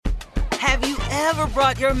Have you ever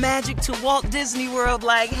brought your magic to Walt Disney World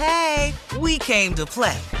like, hey, we came to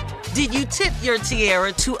play? Did you tip your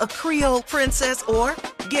tiara to a Creole princess or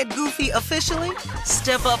get goofy officially?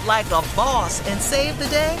 Step up like a boss and save the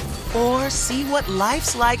day? Or see what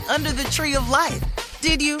life's like under the tree of life?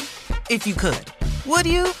 Did you? If you could. Would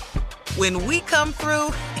you? When we come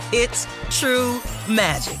through, it's true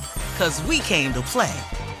magic. 'Cause we came to play.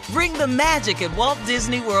 Bring the magic at Walt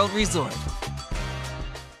Disney World Resort.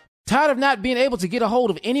 Tired of not being able to get a hold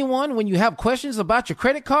of anyone when you have questions about your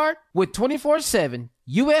credit card? With 24/7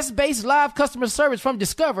 U.S.-based live customer service from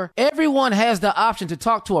Discover, everyone has the option to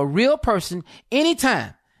talk to a real person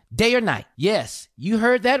anytime, day or night. Yes, you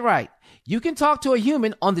heard that right. You can talk to a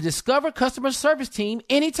human on the Discover customer service team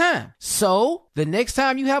anytime. So, the next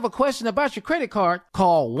time you have a question about your credit card,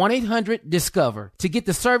 call 1-800-DISCOVER to get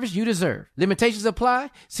the service you deserve. Limitations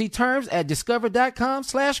apply. See terms at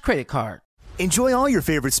discover.com/creditcard. Enjoy all your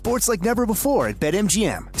favorite sports like never before at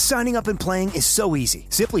BetMGM. Signing up and playing is so easy.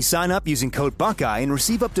 Simply sign up using code Buckeye and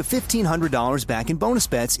receive up to $1,500 back in bonus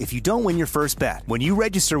bets if you don't win your first bet. When you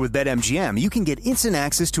register with BetMGM, you can get instant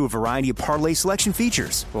access to a variety of parlay selection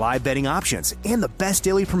features, live betting options, and the best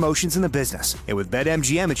daily promotions in the business. And with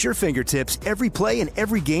BetMGM at your fingertips, every play and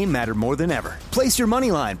every game matter more than ever. Place your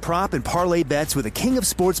moneyline, prop, and parlay bets with the king of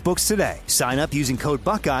sportsbooks today. Sign up using code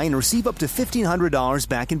Buckeye and receive up to $1,500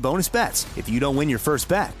 back in bonus bets if you don't win your first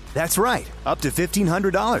bet. That's right, up to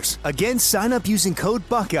 $1,500. Again, sign up using code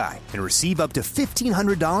Buckeye and receive up to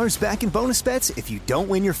 $1,500 back in bonus bets if you don't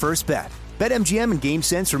win your first bet. BetMGM and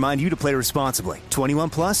GameSense remind you to play responsibly. 21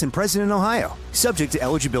 plus and present in Ohio. Subject to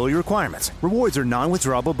eligibility requirements. Rewards are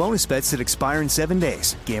non-withdrawable bonus bets that expire in 7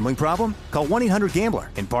 days. Gambling problem? Call 1-800-GAMBLER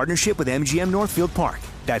in partnership with MGM Northfield Park.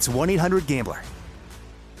 That's 1-800-GAMBLER.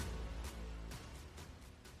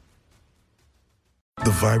 The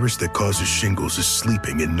virus that causes shingles is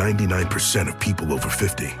sleeping in 99% of people over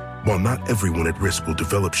 50. While not everyone at risk will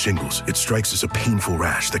develop shingles, it strikes as a painful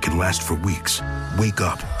rash that can last for weeks. Wake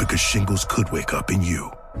up, because shingles could wake up in you.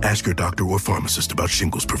 Ask your doctor or pharmacist about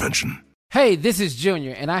shingles prevention. Hey, this is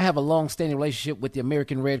Junior, and I have a long-standing relationship with the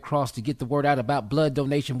American Red Cross to get the word out about blood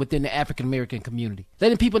donation within the African-American community,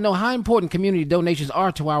 letting people know how important community donations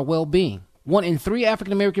are to our well-being. 1 in 3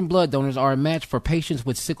 African-American blood donors are a match for patients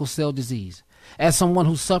with sickle cell disease. As someone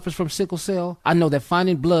who suffers from sickle cell, I know that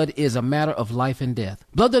finding blood is a matter of life and death.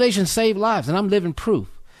 Blood donations save lives, and I'm living proof.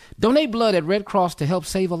 Donate blood at Red Cross to help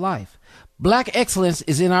save a life. Black excellence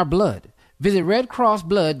is in our blood. Visit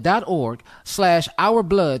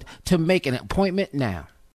redcrossblood.org/ourblood to make an appointment now.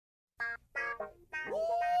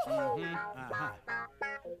 Y'all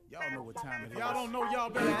know what time it is. Y'all don't know,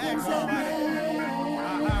 y'all better ask somebody.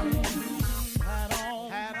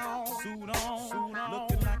 Hat on, suit on,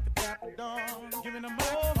 looking like the Dapper Dawn, giving them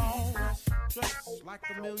microphone, dressed like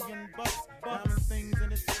 $1 million, diamond things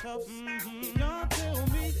in its cuffs. Y'all tell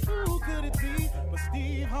me, who could it be but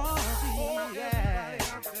Steve Harvey? Oh, yeah.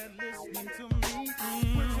 Everybody out there listening to me,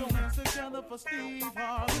 put your hands together for Steve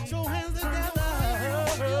Harvey. Put your hands together.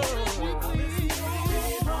 Steve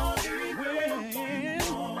Harvey.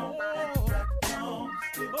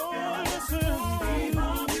 Oh, listen, Steve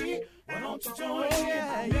Harvey. Why don't you join me?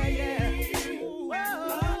 Yeah.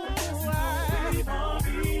 Steve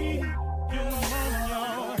Harvey. Get him on,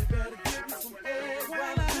 y'all. Better give me some eggs while I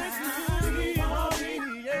listen to Steve Harvey.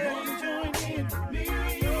 Yeah, join in with me.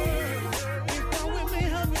 If you're with me,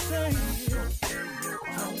 help me say, turn your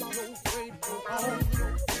radio on.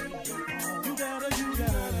 You gotta turn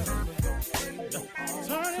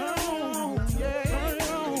it on. Yeah, turn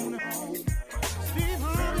it on. Steve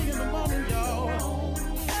Harvey in the morning, y'all.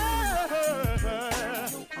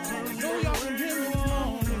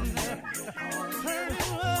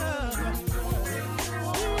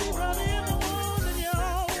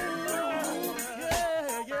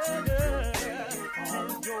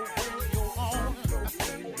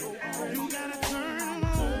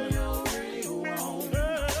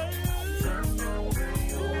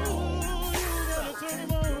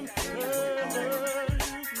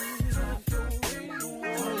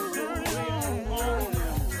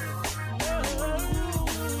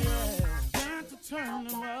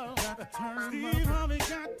 Steve Harvey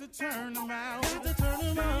got to turn them out. Got to turn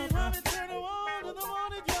them out. Steve Harvey turn them on to the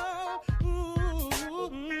morning, y'all.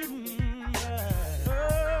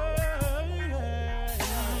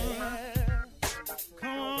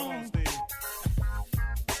 Come on, Steve.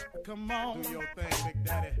 Come on. Do your thing, Big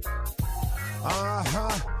Daddy.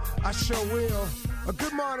 I sure will.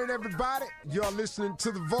 Good morning, everybody. You're listening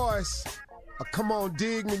to The Voice. Come on,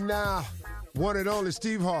 dig me now. One and only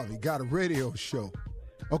Steve Harvey got a radio show.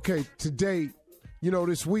 Okay, today,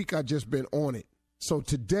 this week I just been on it. So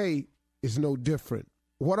today is no different.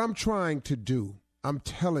 What I'm trying to do, I'm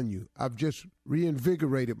telling you, I've just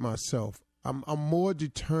reinvigorated myself. I'm more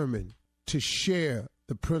determined to share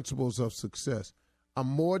the principles of success. I'm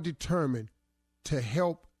more determined to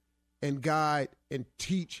help and guide and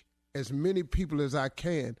teach as many people as I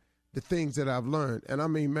can the things that I've learned. And I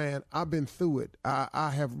mean, man, I've been through it.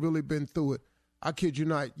 I have really been through it. I kid you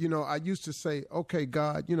not. You know, I used to say, okay,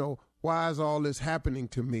 God, you know, why is all this happening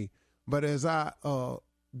to me? But as I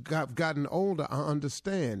gotten older, I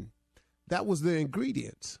understand that was the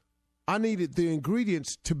ingredients. I needed the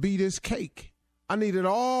ingredients to be this cake. I needed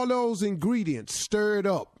all those ingredients stirred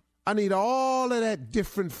up. I need all of that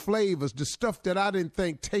different flavors, the stuff that I didn't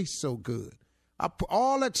think tastes so good.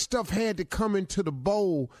 All that stuff had to come into the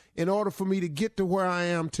bowl in order for me to get to where I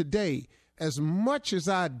am today. As much as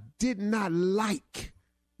I did not like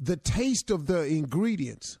the taste of the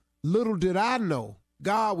ingredients, little did I know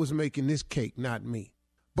God was making this cake, not me.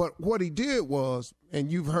 But what he did was,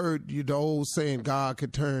 and you've heard the old saying, God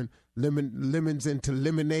could turn lemons into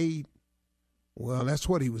lemonade. Well, that's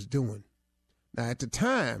what he was doing. Now, at the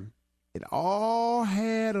time, it all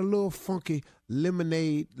had a little funky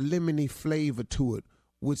lemony flavor to it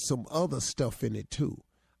with some other stuff in it, too.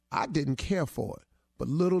 I didn't care for it, but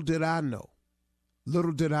little did I know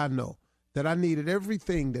that I needed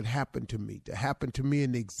everything that happened to me to happen to me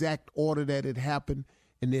in the exact order that it happened,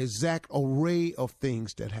 in the exact array of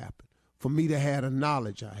things that happened, for me to have the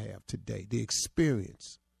knowledge I have today, the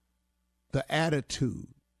experience, the attitude.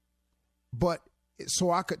 But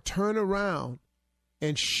so I could turn around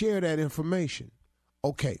and share that information.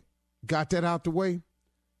 Okay, got that out the way?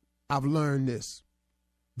 I've learned this.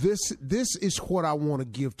 This is what I want to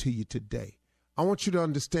give to you today. I want you to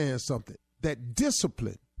understand something, that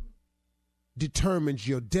discipline determines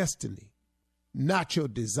your destiny, not your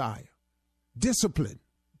desire. Discipline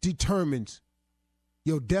determines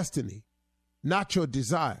your destiny, not your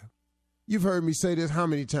desire. You've heard me say this how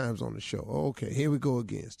many times on the show? Okay, here we go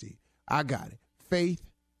again, Steve. I got it. Faith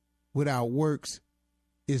without works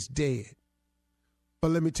is dead.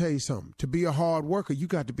 But let me tell you something. To be a hard worker, you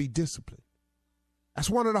got to be disciplined. That's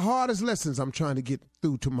one of the hardest lessons I'm trying to get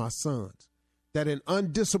through to my sons, that an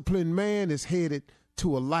undisciplined man is headed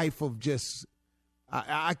to a life of just,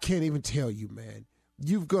 I can't even tell you, man.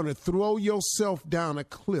 You're going to throw yourself down a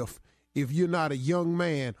cliff if you're not a young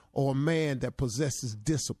man or a man that possesses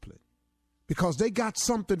discipline, because they got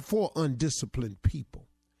something for undisciplined people.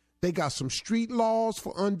 They got some street laws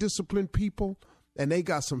for undisciplined people, and they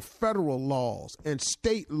got some federal laws and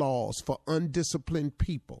state laws for undisciplined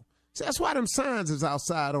people. See, that's why them signs is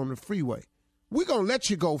outside on the freeway. We're going to let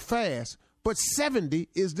you go fast, but 70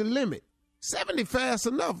 is the limit. 70 fast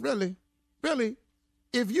enough, really. Really.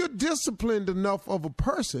 If you're disciplined enough of a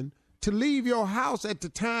person to leave your house at the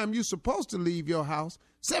time you're supposed to leave your house,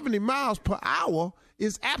 70 miles per hour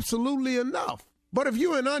is absolutely enough. But if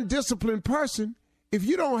you're an undisciplined person, if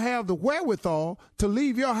you don't have the wherewithal to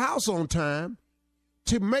leave your house on time,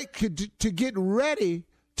 to get ready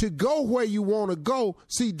to go where you want to go,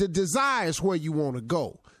 see, the desire is where you want to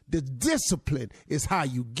go. The discipline is how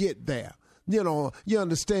you get there. You know, you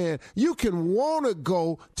understand? You can want to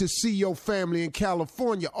go to see your family in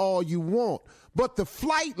California all you want, but the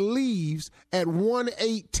flight leaves at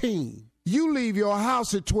 1:18. You leave your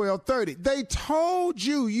house at 12:30. They told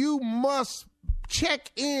you you must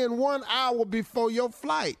check in 1 hour before your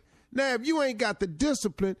flight. Now, if you ain't got the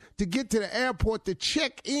discipline to get to the airport to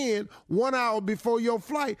check in 1 hour before your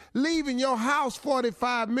flight, leaving your house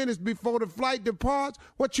 45 minutes before the flight departs,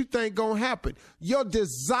 what you think gonna happen? Your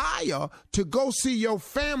desire to go see your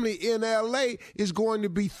family in L.A. is going to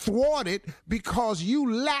be thwarted because you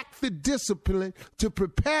lack the discipline to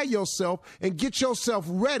prepare yourself and get yourself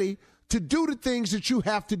ready to do the things that you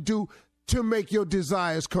have to do to make your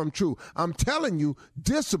desires come true. I'm telling you,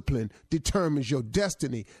 discipline determines your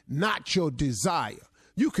destiny, not your desire.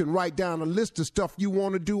 You can write down a list of stuff you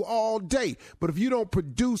want to do all day, but if you don't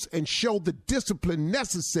produce and show the discipline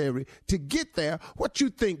necessary to get there, what you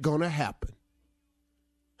think gonna happen?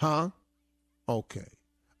 Huh? Okay,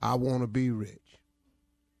 I want to be rich.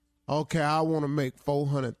 Okay, I want to make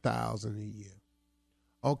 $400,000 a year.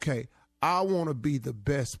 Okay, I want to be the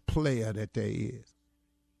best player that there is.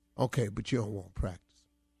 Okay, but you don't want practice.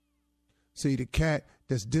 See, the cat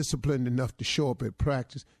that's disciplined enough to show up at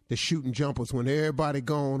practice, that's shooting jumpers when everybody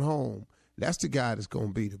going home, that's the guy that's going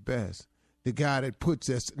to be the best. The guy that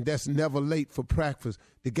that's never late for practice,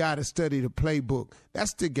 the guy that studied the playbook,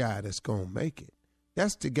 that's the guy that's going to make it.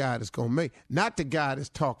 That's the guy that's going to make it. Not the guy that's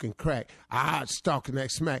talking crack. Talking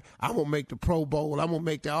that smack. I'm going to make the Pro Bowl. I'm going to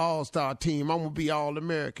make the All-Star team. I'm going to be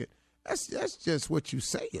All-American. That's just what you're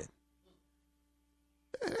saying.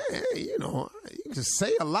 You can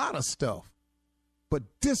say a lot of stuff, but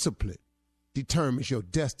discipline determines your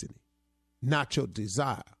destiny, not your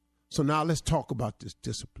desire. So now let's talk about this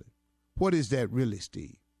discipline. What is that really,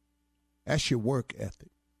 Steve? That's your work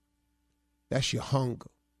ethic. That's your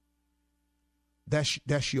hunger.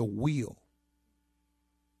 That's your will.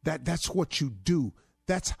 That's what you do.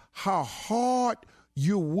 That's how hard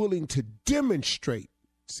you're willing to demonstrate.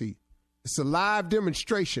 See, it's a live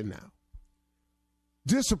demonstration now.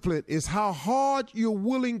 Discipline is how hard you're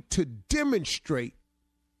willing to demonstrate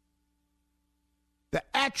the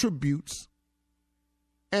attributes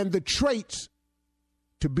and the traits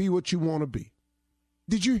to be what you want to be.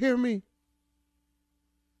 Did you hear me?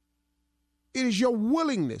 It is your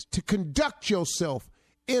willingness to conduct yourself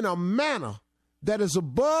in a manner that is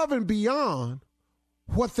above and beyond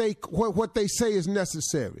what they say is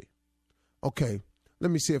necessary. Okay,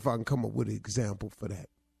 let me see if I can come up with an example for that.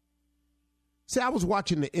 See, I was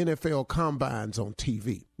watching the NFL combines on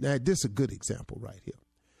TV. Now, this is a good example right here.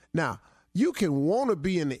 Now, you can want to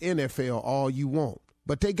be in the NFL all you want,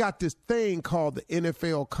 but they got this thing called the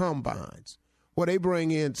NFL combines, where they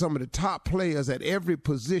bring in some of the top players at every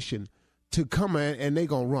position to come in, and they're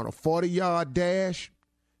going to run a 40-yard dash.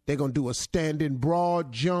 They're going to do a standing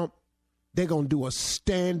broad jump. They're going to do a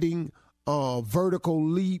standing vertical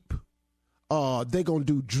leap. They're going to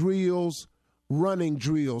do drills, running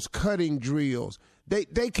drills, cutting drills.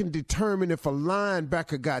 They can determine if a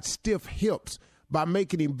linebacker got stiff hips by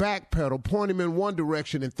making him backpedal, point him in one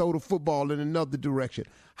direction and throw the football in another direction.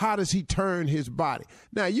 How does he turn his body?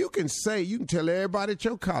 Now, you can tell everybody at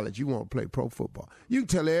your college you want to play pro football. You can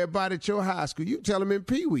tell everybody at your high school. You can tell them in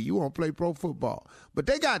Pee Wee you want to play pro football. But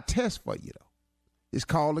they got tests for you, though. It's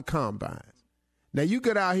called the combines. Now, you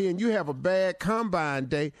get out here and you have a bad combine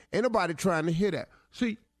day. Ain't nobody trying to hear that.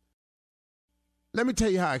 See, let me tell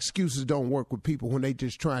you how excuses don't work with people when they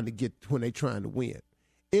trying to win.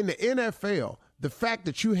 In the NFL, the fact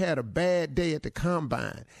that you had a bad day at the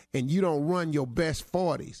combine and you don't run your best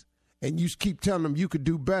 40s and you keep telling them you could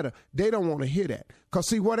do better, they don't want to hear that. Because,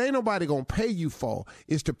 see, what ain't nobody going to pay you for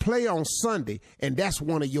is to play on Sunday, and that's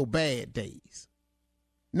one of your bad days.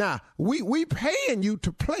 Now, we paying you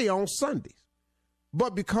to play on Sundays.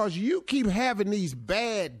 But because you keep having these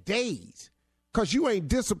bad days, because you ain't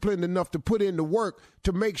disciplined enough to put in the work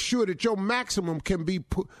to make sure that your maximum can be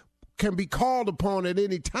called upon at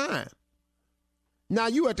any time. Now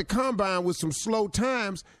you at the combine with some slow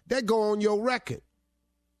times, that go on your record.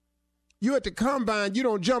 You at the combine, you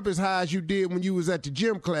don't jump as high as you did when you was at the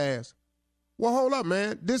gym class. Well, hold up,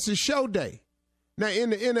 man. This is show day. Now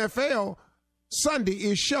in the NFL, Sunday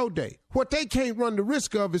is show day. What they can't run the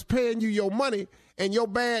risk of is paying you your money and your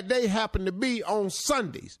bad day happen to be on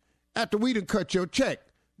Sundays after we done cut your check.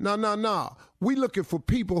 No. We looking for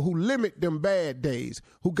people who limit them bad days,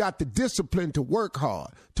 who got the discipline to work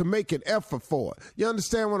hard, to make an effort for it. You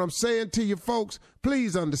understand what I'm saying to you folks?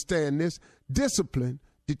 Please understand this. Discipline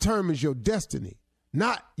determines your destiny,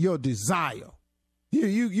 not your desire.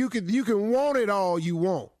 You can want it all you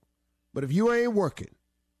want, but if you ain't working,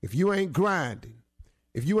 if you ain't grinding,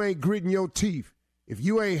 if you ain't gritting your teeth, if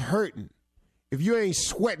you ain't hurting, if you ain't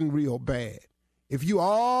sweating real bad, if you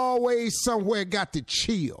always somewhere got to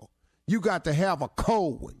chill, you got to have a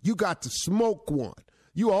cold one, you got to smoke one,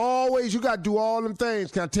 you got to do all them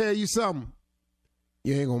things. Can I tell you something?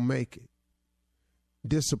 You ain't going to make it.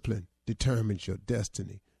 Discipline determines your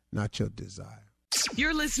destiny, not your desire.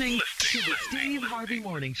 You're listening to the Steve Harvey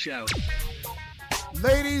Morning Show.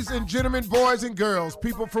 Ladies and gentlemen, boys and girls,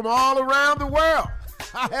 people from all around the world,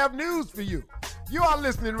 I have news for you. You are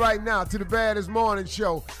listening right now to the baddest morning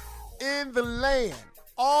show in the land,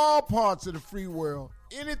 all parts of the free world,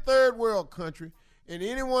 any third world country, and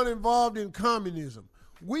anyone involved in communism.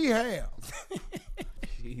 We have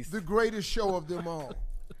the greatest show of them all.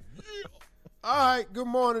 All right, good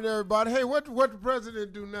morning, everybody. Hey, what the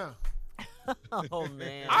president do now? Oh,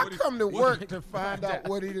 man. I come to work to find out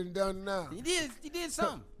what he done now. He did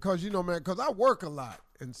something. Because, because I work a lot,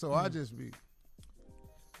 and so I just be...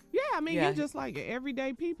 Yeah, I mean, you're just like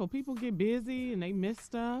everyday people. People get busy and they miss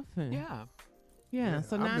stuff. And yeah.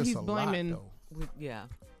 So now he's blaming.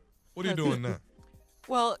 What are you doing now?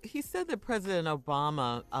 Well, he said that President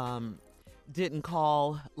Obama didn't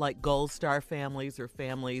call like Gold Star families or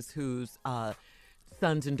families whose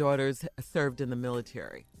sons and daughters served in the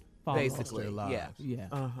military. Basically,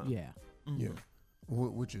 Yeah.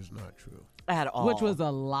 Which is not true. At all. Which was a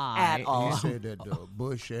lie. At all. He said that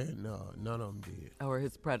Bush and none of them did. Or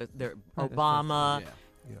his Obama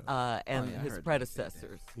and his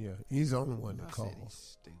predecessors. Yeah, he's the only one that called.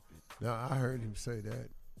 Now, I heard him say that.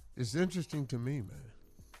 It's interesting to me, man.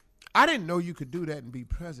 I didn't know you could do that and be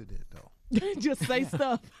president, though. Just say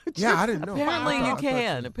stuff. Yeah, I didn't know. Apparently you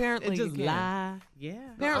can. Apparently just you can. lie.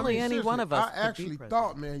 Yeah. Apparently any one of us. I actually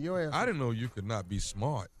thought, man, your ass. I didn't know you could not be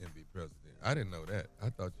smart and be president. I didn't know that.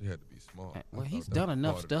 I thought you had to be smart. Well, he's done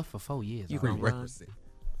enough stuff for 4 years. You can run.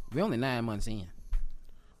 We're only 9 months in.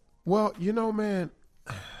 Well, you know, man.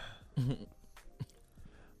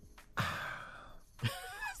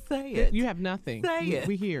 Say it. You have nothing. Say it.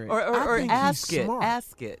 We hear it. Or think ask he's it. smart.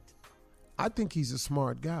 Ask it. I think he's a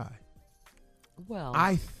smart guy. Well,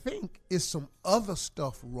 I think it's some other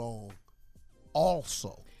stuff wrong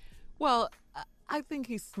also. Well, I think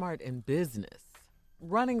he's smart in business.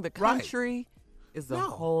 Running the country is a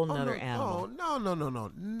whole nother animal. No.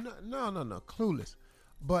 Clueless.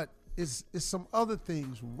 But it's some other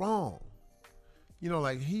things wrong. You know,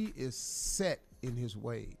 like he is set in his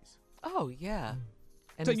ways. Oh, yeah.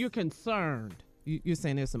 And so you're concerned. You're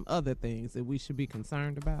saying there's some other things that we should be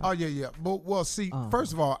concerned about? Oh, yeah. But, well, see,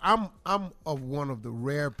 first of all, I'm one of the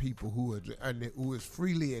rare people who is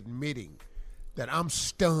freely admitting that I'm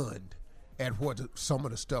stunned at some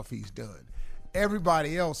of the stuff he's done.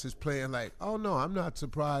 Everybody else is playing like, oh, no, I'm not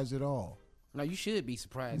surprised at all. No, you should be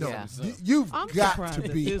surprised. No, you've got to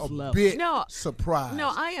be a bit surprised.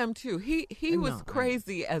 No, I am too. He was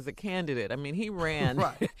crazy as a candidate. I mean, he ran.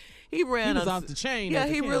 He ran. He was off the chain. Yeah,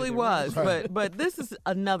 he really was. Right. But this is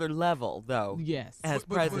another level, though. Yes, as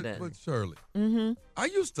president. But Shirley, I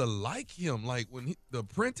used to like him. Like when The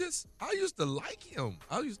Apprentice, I used to like him.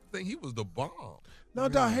 I used to think he was the bomb. No,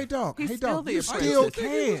 dog. Hey, dog. He's hey, still dog. the You apprentice. still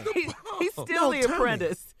can. He's still the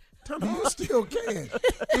apprentice. Tommy, you still can.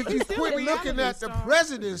 If you quit looking at the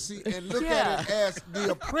presidency and look at it as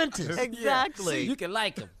the apprentice. Exactly. See, you can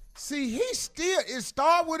like him. See, it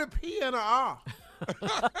start with a P and an R.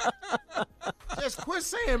 Just quit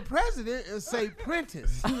saying president and say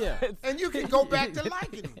prentice. Yeah. And you can go back to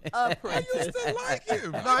liking him. I used to like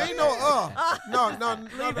him. No, ain't no No.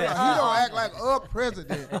 He don't act like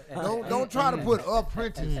president. Don't try to put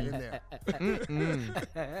apprentice in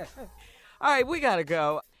there. All right, we got to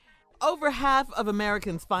go. Over half of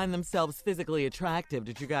Americans find themselves physically attractive.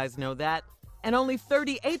 Did you guys know that? And only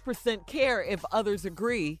 38% care if others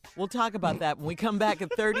agree. We'll talk about that when we come back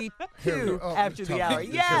at 32 after the hour.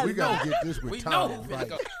 Yes. We got to get this with Tom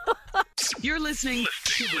right. You're listening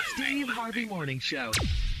to the Steve Harvey Morning Show.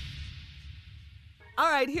 All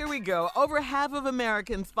right, here we go. Over half of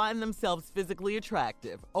Americans find themselves physically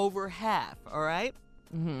attractive. Over half, all right?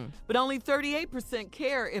 Mm-hmm. But only 38%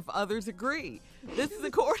 care if others agree. This is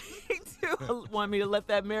according to, want me to let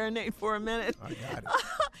that marinate for a minute? I got it.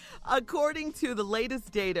 According to the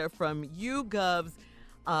latest data from YouGov's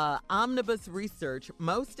Omnibus research,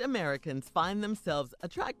 most Americans find themselves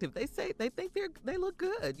attractive. They say they think they look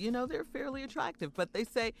good. You know, they're fairly attractive, but they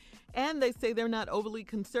say they're not overly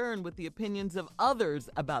concerned with the opinions of others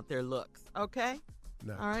about their looks. Okay?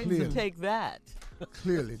 Now, all right, clearly, so take that.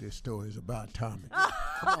 Clearly, this story is about Tommy.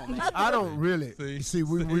 Come on, man. I don't really see.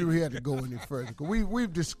 We had to go any further.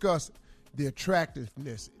 We've discussed the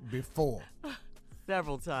attractiveness before.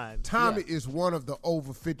 Several times. Tommy is one of the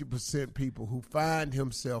over 50% people who find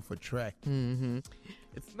himself attractive. Mm-hmm.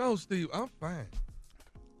 No, Steve, I'm fine.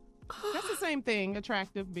 That's the same thing,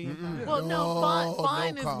 attractive being fine. Well, no,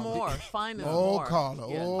 fine is more. Fine is more. Oh, Carla.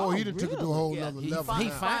 Yeah. Oh, he done took it to a whole other level. He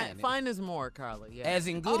fine. Fine is more, Carla. Yeah. As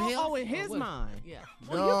in good health? Oh, in his mind. Yeah.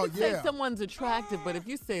 Well, No, you can say yeah. someone's attractive, but if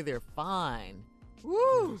you say they're fine,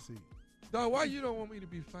 woo. Dog, why you don't want me to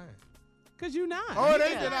be fine? Because you're not. Oh, it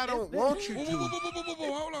ain't that I don't want you to.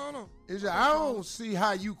 Hold on. Is that I don't see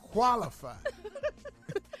how you qualify.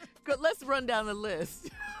 Good. Let's run down the list.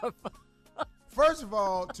 First of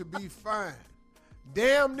all, to be fine,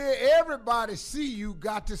 damn near everybody see you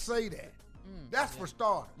got to say that. That's for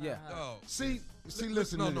starters. Yeah. See,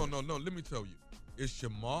 listen. No. Let me tell you. It's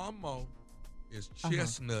Shamar Moe, it's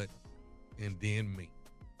Chestnut, and then me.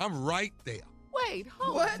 I'm right there. Wait,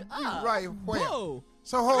 hold What? You up. right where? Whoa.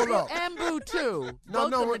 So hold up. And Boo too. No,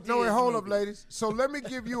 Both wait, of Medea's hold up, movies. ladies. So let me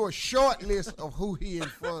give you a short list of who he in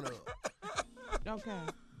front of. Okay.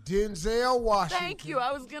 Denzel Washington. Thank you.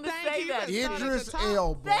 I was going to Thank say you. that. Idris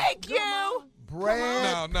Elba. Thank you.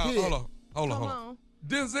 Brad Now, Pitt. hold Come on. on.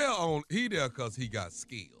 Denzel he there because he got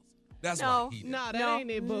skills. That's No. why he there. No, that ain't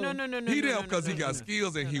it, boo. No. He there because he got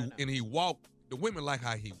skills and he walk. The women like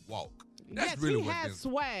how he walk. That's Yes, really he what has Denzel.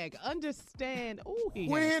 swag. Understand. Ooh, he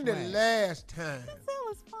When has the swag. last time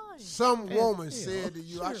Denzel is fine. some woman still, said to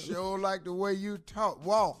you, I sure. sure like the way you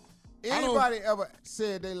walk. Anybody ever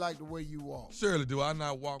said they like the way you walk? Shirley, do I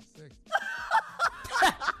not walk sexy?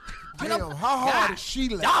 Damn, how hard is she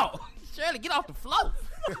laughing? Dog. Shirley, get off the floor.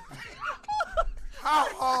 How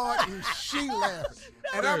hard is she laughing?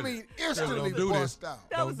 And I mean instantly bust out.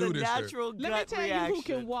 That was a natural gut Let me tell reaction. you who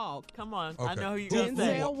can walk. Come on. Okay. I know who you're going to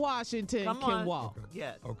say. Denzel Washington can walk.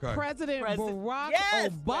 Yes. Okay. President Barack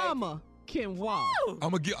Obama can walk.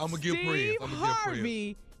 I'm gonna give praise. Steve I'm gonna give praise.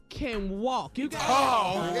 Harvey can walk. You got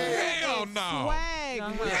hell no. swag. He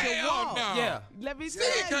can Hell walk. no. Yeah. Let me Steve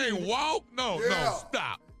tell you. can't walk. No,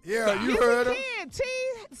 stop. Yeah, you Yes, heard he him.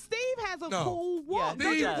 can. Steve has a cool walk. Yeah,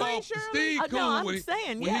 Don't you Steve think, Shirley? Steve cool I'm when,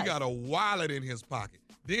 saying, when he yes. got a wallet in his pocket.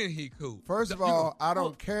 Then he cool. First of all, I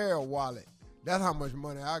don't carry a wallet. That's how much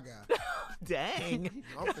money I got. Dang.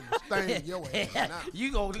 I'm finna stain your ass now.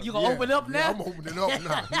 You gonna open up now? Yeah, I'm opening up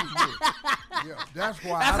now. Yeah, that's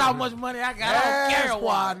why. That's how much money I got. I don't carry a That's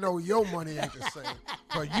why I wallet. know your money ain't the same.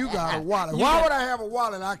 Cause you got a wallet. Why would I have a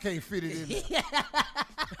wallet? I can't fit it in there.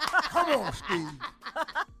 Come on, Steve.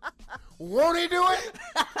 Won't he do it?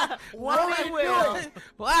 Won't he do it?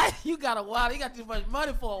 Why you got a wallet? You got too much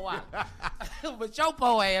money for a wallet. But your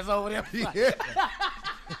poor ass over there. Yeah.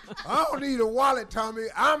 I don't need a wallet, Tommy.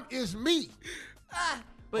 It's me.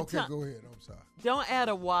 But Okay, go ahead. I'm sorry. Don't add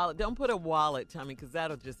a wallet. Don't put a wallet, Tommy, because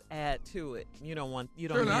that'll just add to it. You don't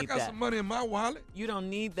Shirley, need I got that. some money in my wallet. You don't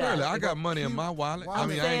need that. Shirley, I got money in my wallet. I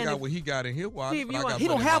mean, I ain't got what he got in his wallet. Steve, but I got He money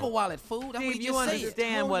don't in have my a wallet, fool. That's what Steve, he you just said.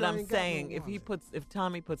 understand what I I'm ain't got no saying? If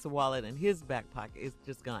Tommy puts a wallet in his back pocket, it's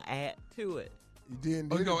just gonna add to it. Then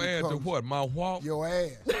Oh, you it gonna add to becomes what? My walk? Your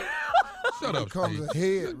ass. Shut up, becomes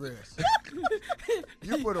Steve. a headrest.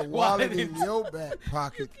 You put a wallet in your back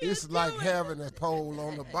pocket, it's like having a pole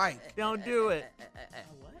on the bike. Don't do it.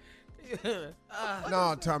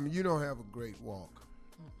 No, Tommy, you don't have a great walk.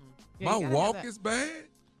 My walk is bad?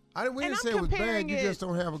 We didn't say it was bad. You just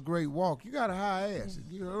don't have a great walk. You got a high ass.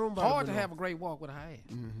 You know, nobody Hard to would know. have a great walk with a high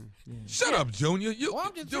ass. Shut up, Junior.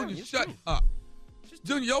 I'm just telling Junior, you, it's shut true. up.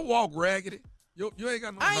 Junior, your walk raggedy. You ain't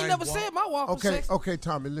got no I ain't nice never walk. said my walk was Okay, sexy. okay,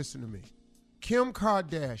 Tommy, listen to me. Kim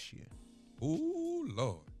Kardashian. Ooh,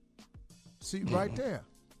 Lord. See, right there.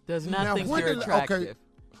 Does not Now, think when you're did- attractive.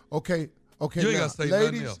 Okay. You ain't now, gotta say nothing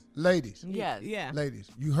ladies, else. ladies, Yes. Yeah. ladies.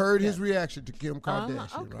 You heard his reaction to Kim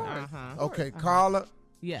Kardashian, of right? course. Okay, Carla,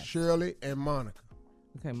 Yes. Shirley, and Monica.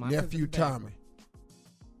 Okay, my Nephew Tommy.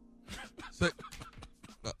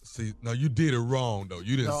 See, now you did it wrong though.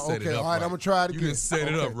 You didn't set it Okay, up all right, right. I'm gonna try it again. You didn't set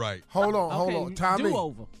it Okay. up right. Hold on, Okay, hold on. Tommy,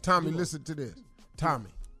 do-over. Tommy, Do-over. listen to this. Tommy,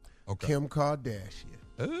 Okay. Kim Kardashian.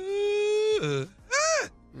 Uh,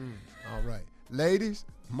 All right. Ladies,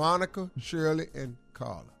 Monica, Shirley, and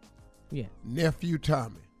Carla. Yeah. Nephew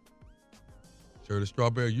Tommy. Shirley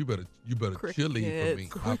Strawberry, you better cheerlead for me.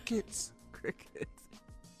 Crickets. Crickets.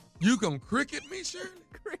 You gonna cricket me, Shirley?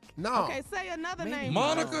 No. Okay, say another name.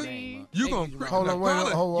 Monica, Steve. you gonna cricket? Hold on, wait,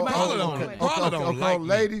 Carla, hold on, Carla hold don't, on. Okay, Carla okay, don't okay, like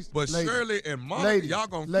ladies, me. But ladies, Shirley and Monica, ladies, y'all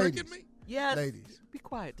gonna ladies. cricket me? Yes. Ladies. Be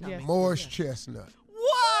quiet, Tommy. Yes. Morris Chestnut.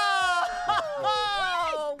 Whoa!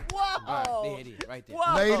 Whoa! There it is, right there.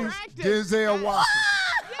 Whoa. Ladies, Denzel Washington.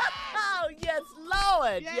 Oh, yes,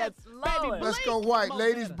 Lord. Yes, Yes, baby, Lord. Let's go white. Mo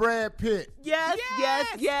Ladies, better. Brad Pitt. Yes, yes,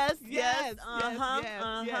 yes, yes. Yes, Uh-huh, yes,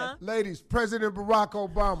 uh-huh. yes. Ladies, President Barack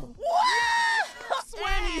Obama.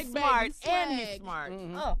 And he's Swag, smart. baby, And he's swag. smart.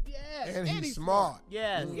 Mm-hmm. Oh, Yes. And he's smart.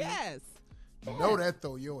 yes. Yes. You know that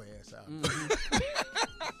throw your ass out.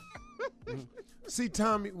 See,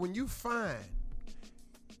 Tommy, when you find,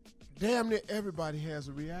 damn near everybody has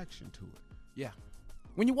a reaction to it. Yeah.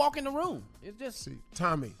 When you walk in the room, it's just See,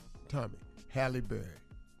 Tommy, Halle Berry,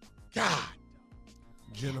 God.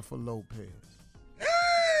 Jennifer Lopez,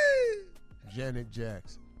 Janet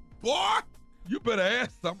Jackson. Boy, you better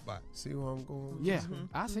ask somebody. See where I'm going? with yeah. this one?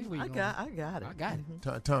 I see where you I going. got it. I got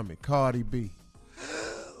it. Tommy, Cardi B.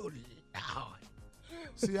 Oh, Lord.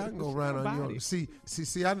 See, I can go around on Nobody. you. See,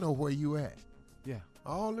 I know where you at. Yeah.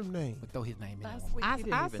 All them names. But throw his name in Last there. week I you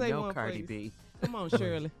didn't even say know one Cardi for you. B. Come on,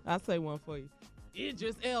 Shirley. I'll say one for you.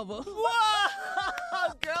 Idris Elba.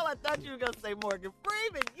 Whoa! Girl, I thought you were going to say Morgan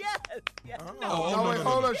Freeman. Yes. Yes. No, wait,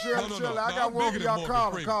 hold up, Shirley. No, Shirley, no, I no, got I'm one for bigger y'all. than Carla,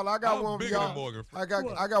 Morgan Carla, I got I'm one for bigger than y'all. Morgan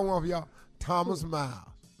I got one for y'all. Thomas Miles.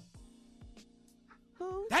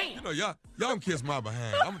 Damn. You know, y'all can kiss my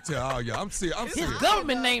behind. I'm gonna tell all y'all. I'm serious. His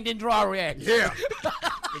government name didn't draw a reaction. Yeah.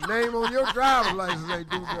 The name on your driver's license ain't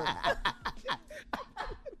do nothing.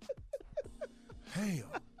 Damn.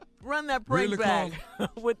 Run that prank Really, back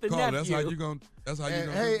with the Carla, nephew. And gonna hey,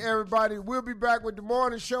 do it. everybody, we'll be back with the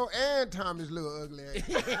morning show and Tommy's little ugly ass.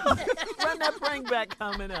 Run that prank back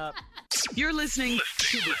coming up. You're listening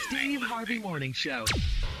to the Steve Harvey Morning Show.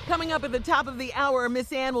 Coming up at the top of the hour,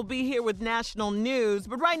 Miss Ann will be here with national news.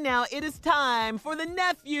 But right now, it is time for the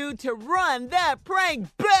nephew to run that prank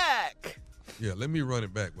back. Yeah, let me run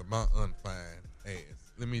it back with my unfine ass.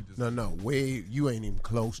 Let me just. No, you ain't even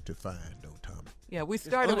close to fine though, Tommy. Yeah, we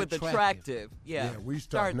started with attractive. Yeah, we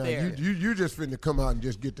start now. there. You just finna come out and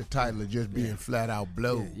just get the title of just being flat out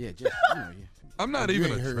blow. Yeah, just I'm not you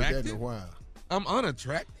even ain't heard that attractive. in a while. I'm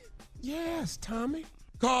unattractive. Yes, Tommy.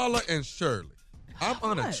 Carla and Shirley. I'm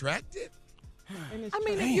unattractive. I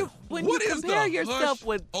mean, when What you is compare the yourself hush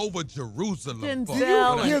with over Jerusalem? Denzel for?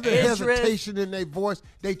 and Hear the Idris. hesitation in their voice.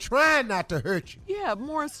 They trying not to hurt you. Yeah,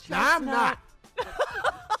 Morris Chestnut. Now, I'm not.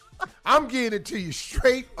 I'm getting it to you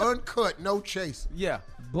straight, uncut, no chasing. Yeah.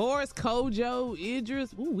 Boris, Kojo,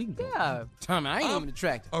 Idris. Ooh, we can go. Yeah. Tommy, I ain't even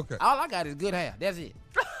attractive. Okay. All I got is good hair. That's it.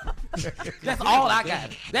 That's all I got.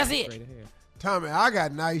 That's it. Tommy, I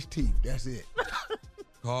got nice teeth. That's it.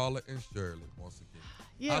 Carla and Shirley, once again.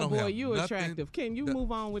 I Yeah, don't boy, have you nothing attractive. Can you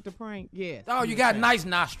move on with the prank? Yes. Oh, you got nice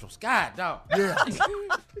nostrils. God, dog. Yeah.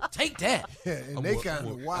 Take that. Yeah, and I'm they whoop- kind I'm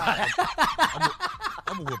of whoop- wild.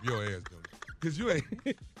 I'm gonna whoop your ass, though. Because you ain't.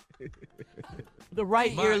 The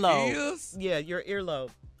right My earlobe. ears? Yeah, your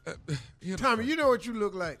earlobe. Tommy, you know what you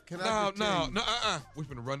look like. Can I No, just tell you? We're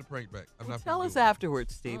finna run the prank back. I'm not Tell finna us do it.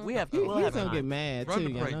 afterwards, Steve. We have to. We'll He's have gonna time. get mad Run too.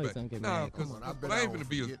 the I prank know he's back. gonna get No, mad. because Come on, I bet I I ain't won't finna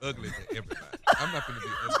be as forget. ugly as everybody. I'm not finna be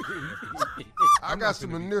ugly as everybody. I got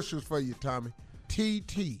some initials for you, Tommy.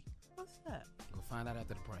 TT. What's that? We'll find out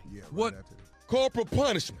after the prank. Yeah, right What? after this. Corporal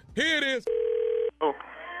punishment. Here it is. Oh,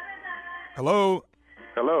 Hello.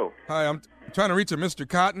 hello. Hi, I'm trying to reach a Mr.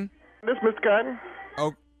 Cotton. This Mr. Cotton?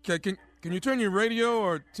 Okay, can you turn your radio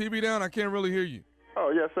or TV down? I can't really hear you.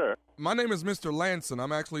 Oh, yes, sir. My name is Mr. Lanson.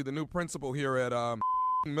 I'm actually the new principal here at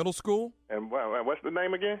middle school. And what's the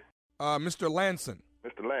name again? Mr. Lanson.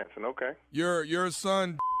 Mr. Lanson, okay. Your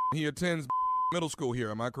son, he attends middle school here.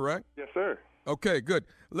 Am I correct? Yes, sir. Okay, good.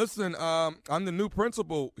 Listen, I'm the new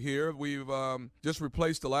principal here. We've just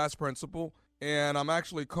replaced the last principal, and I'm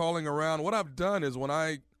actually calling around. What I've done is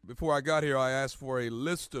before I got here, I asked for a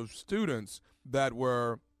list of students that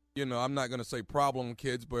were, I'm not going to say problem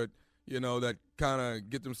kids, but, that kind of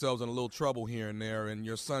get themselves in a little trouble here and there, and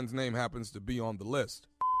your son's name happens to be on the list.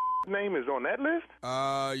 Name is on that list?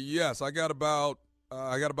 Yes, I got about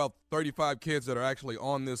 35 kids that are actually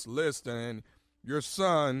on this list, and your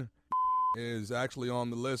son is actually on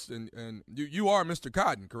the list, and you are Mr.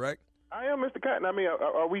 Cotton, correct? I am Mr. Cotton. I mean,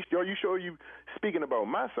 are you sure you speaking about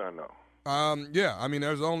my son, though? Yeah. I mean,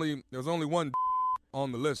 there's only one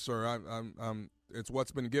on the list, sir. It's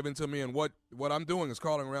what's been given to me, and what I'm doing is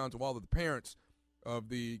calling around to all of the parents of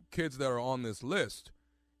the kids that are on this list,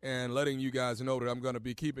 and letting you guys know that I'm going to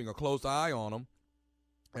be keeping a close eye on them,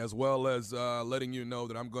 as well as letting you know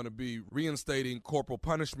that I'm going to be reinstating corporal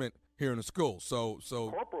punishment here in the school. So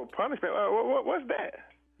Corporal punishment? What's that?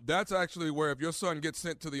 that's actually where if your son gets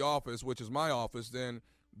sent to the office, which is my office, then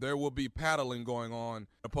there will be paddling going on,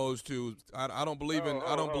 opposed to I don't believe in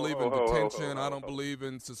detention. I don't believe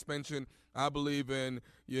in suspension. I believe in,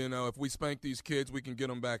 if we spank these kids, we can get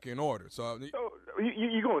them back in order. So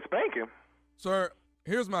you going to spank him? Sir,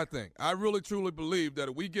 here's my thing. I really truly believe that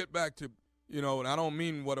if we get back to, and I don't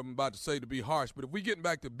mean what I'm about to say to be harsh, but if we get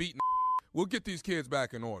back to beating, we'll get these kids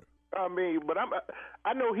back in order. I mean, but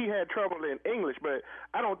I know he had trouble in English, but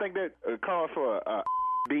I don't think that calls for a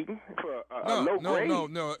beating, for a low grade.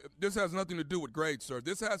 No. This has nothing to do with grades, sir.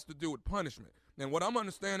 This has to do with punishment. And what I'm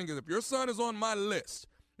understanding is if your son is on my list,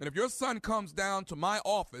 and if your son comes down to my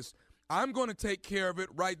office, I'm going to take care of it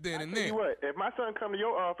right then and there. Tell you what, if my son come to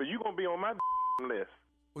your office, you're going to be on my list.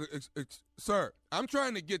 Sir, I'm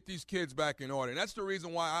trying to get these kids back in order, and that's the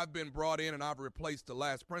reason why I've been brought in and I've replaced the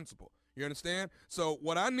last principal. You understand? So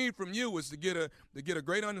what I need from you is to get a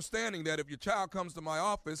great understanding that if your child comes to my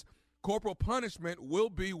office, corporal punishment will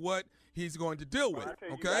be what he's going to deal with.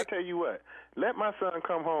 I tell you what, let my son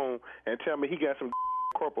come home and tell me he got some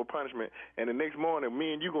corporal punishment, and the next morning,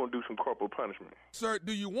 me and you going to do some corporal punishment. Sir,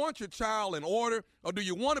 do you want your child in order, or do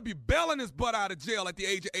you want to be bailing his butt out of jail at the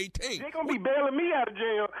age of 18? They're going to be bailing me out of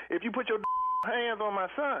jail if you put your hands on my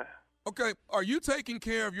son. Okay, are you taking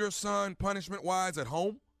care of your son punishment-wise at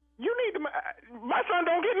home? You need to, my son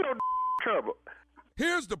don't get in no trouble.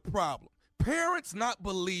 Here's the problem. Parents not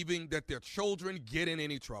believing that their children get in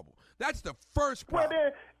any trouble. That's the first problem.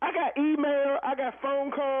 Well, then, I got email, I got phone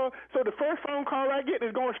call, so the first phone call I get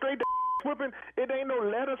is going straight to whooping. It ain't no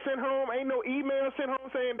letter sent home, ain't no email sent home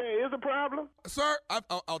saying there is a problem. Sir, I'm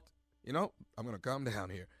going to calm down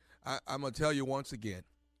here. I'm going to tell you once again,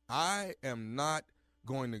 I am not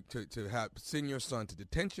going to send your son to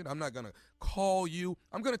detention. I'm not going to call you.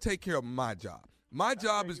 I'm going to take care of my job. My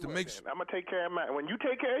job is to make sure. I'm going to take care of mine. When you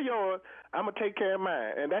take care of yours, I'm going to take care of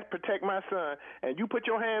mine. And that's protect my son. And you put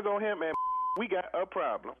your hands on him, and we got a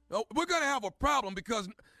problem. Oh, we're going to have a problem because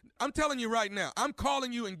I'm telling you right now, I'm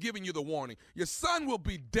calling you and giving you the warning. Your son will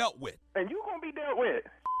be dealt with. And you going to be dealt with.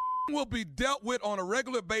 will be dealt with on a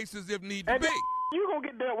regular basis if need be. You gonna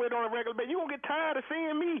get dealt with on a regular basis. You gonna get tired of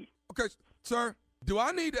seeing me. Okay, sir. Do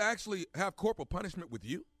I need to actually have corporal punishment with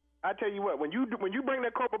you? I tell you what, when you bring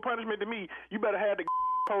that corporal punishment to me, you better have the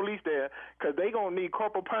police there, because they gonna need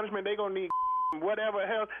corporal punishment. They gonna need whatever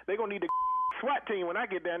else. They gonna need the SWAT team when I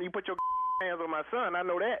get down. You put your hands on my son. I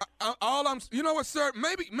know that. You know what, sir?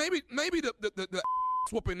 Maybe the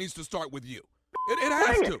whooping needs to start with you. It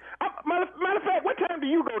has to. Matter of fact, what time do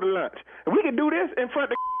you go to lunch? If we can do this in front of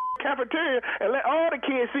the cafeteria and let all the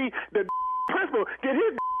kids see the principal get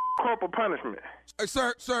his corporal punishment.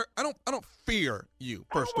 Sir, I don't fear you,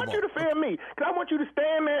 first of all. I don't want you to fear me, because I want you to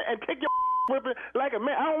stand there and take your whipping like a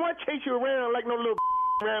man. I don't want to chase you around like no little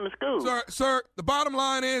around the school. Sir, the bottom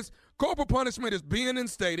line is corporal punishment is being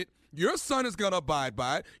instated. Your son is going to abide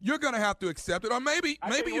by it. You're going to have to accept it. Or maybe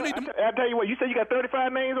you need to... I tell you what, you said you got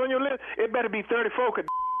 35 names on your list? It better be 34, because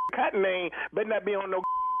Cotton name better not be on no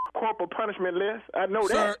corporal punishment list. I know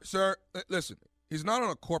that. Sir, listen. He's not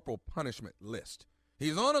on a corporal punishment list.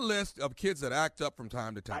 He's on a list of kids that act up from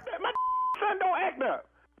time to time. My son don't act up.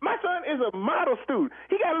 My son is a model student.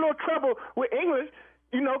 He got a little trouble with English,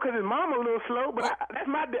 because his mama a little slow, but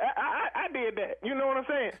I did that. You know what I'm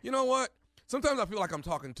saying? You know what? Sometimes I feel like I'm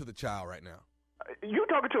talking to the child right now. You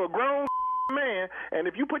talking to a grown man, and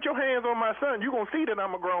if you put your hands on my son, you're going to see that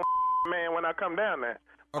I'm a grown man when I come down there.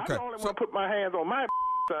 Okay. I don't want to put my hands on my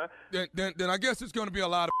son. Then I guess it's going to be a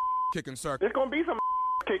lot of kicking, sir. There's going to be some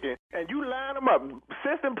kicking, and you line them up.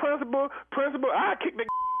 Assistant principal, I kick the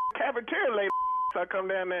cafeteria lady I come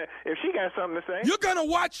down there if she got something to say. You're gonna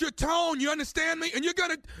watch your tone, you understand me? And you're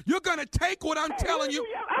gonna take what I'm telling you.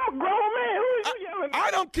 I'm a grown man. Who are you yelling at?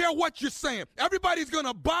 I don't care what you're saying. Everybody's gonna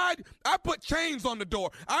abide. I put chains on the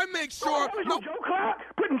door. I make sure. You Joe Clark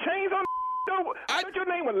putting chains on the door? I thought your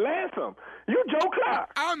name was Lansom. You Joe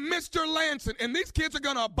Clark. I'm Mr. Lanson, and these kids are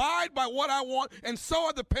gonna abide by what I want, and so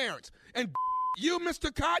are the parents. And you,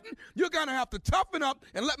 Mr. Cotton, you're gonna have to toughen up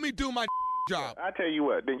and let me do my job. I tell you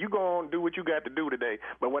what, then you go on and do what you got to do today.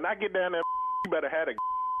 But when I get down there, you better have the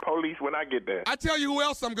police when I get there. I tell you who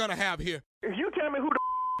else I'm going to have here. If you tell me who the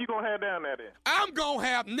you going to have down there then? I'm going to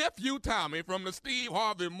have Nephew Tommy from the Steve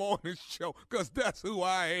Harvey Morning Show, because that's who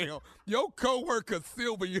I am. Your coworker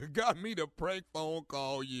Sylvia got me to prank phone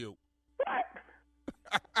call you. What?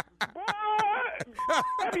 Boy,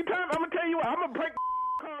 every time, I'm going to tell you what, I'm going to prank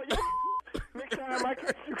call you. Next time I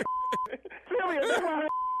catch you. Sylvia, that's why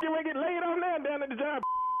you ain't get laid on there down at the job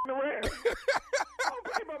around. Don't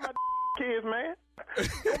play about my kids, man.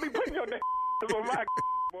 Don't be putting your on my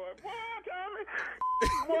boy. Boy, Tommy.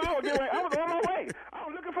 Boy, I was on my way. I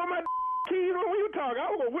was looking for my keys when we were talking. I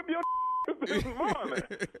was going to whip your this morning.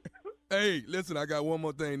 Hey, listen, I got one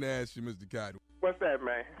more thing to ask you, Mr. Cotton. What's that,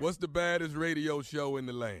 man? What's the baddest radio show in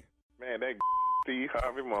the land? Man, that Steve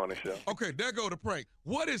Harvey Morning Show. Okay, there go the prank.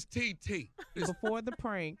 What is TT? Before the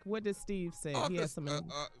prank, what did Steve say? He had some.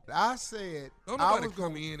 I said I was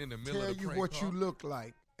going to tell you what you look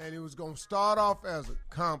like, and it was going to start off as a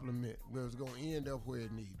compliment, but it was going to end up where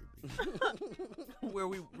it needed to be. where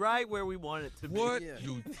we want it to be. What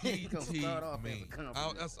do TT mean?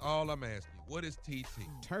 That's all I'm asking. What is TT?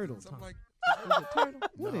 Turtle. Is it turtle?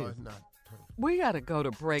 What no, is? it's not turtle. We got to go to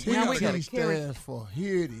break. Now we got to carry. stands for,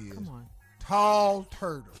 here it is. Come on. Tall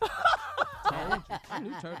turtle. I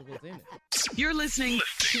knew turtle was in it. You're listening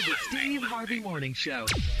to the Steve Harvey Morning Show.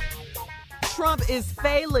 Trump is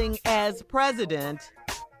failing as president.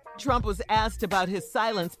 Trump was asked about his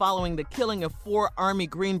silence following the killing of 4 Army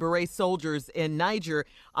Green Beret soldiers in Niger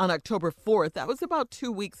on October 4th. That was about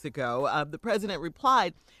 2 weeks ago. The president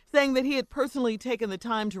replied, saying that he had personally taken the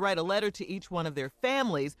time to write a letter to each one of their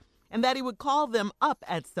families and that he would call them up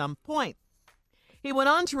at some point. He went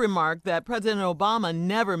on to remark that President Obama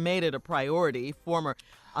never made it a priority. Former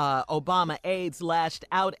Obama aides lashed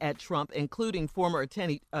out at Trump, including former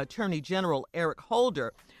Attorney General Eric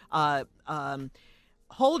Holder. Holder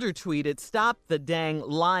tweeted, "Stop the dang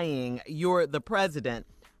lying. You're the president."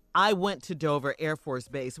 I went to Dover Air Force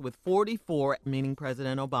Base with 44, meaning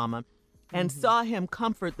President Obama, and saw him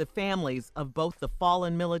comfort the families of both the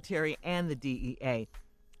fallen military and the DEA.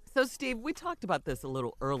 So, Steve, we talked about this a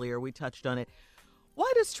little earlier. We touched on it. Why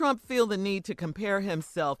does Trump feel the need to compare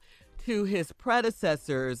himself to his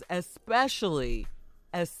predecessors, especially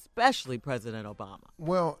President Obama?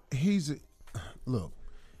 Well, look,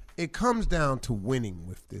 it comes down to winning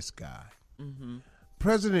with this guy. Mm-hmm.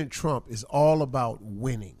 President Trump is all about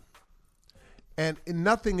winning. And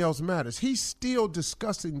nothing else matters. He's still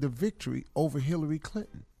discussing the victory over Hillary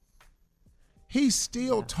Clinton. He's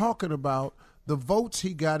still talking about the votes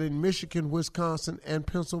he got in Michigan, Wisconsin, and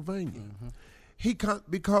Pennsylvania. Mm-hmm.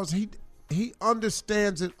 Because he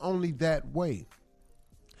understands it only that way.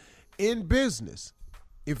 In business,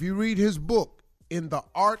 if you read his book, In the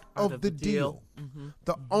Art of the Deal,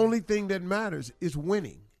 the only thing that matters is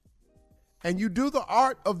winning. And you do the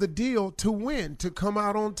art of the deal to win, to come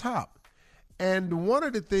out on top. And one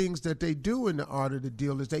of the things that they do in the art of the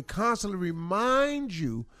deal is they constantly remind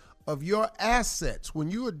you of your assets. When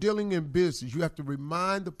you are dealing in business, you have to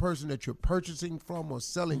remind the person that you're purchasing from or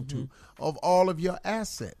selling to of all of your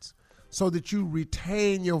assets so that you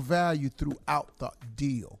retain your value throughout the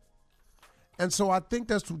deal. And so I think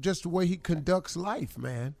that's just the way he conducts life,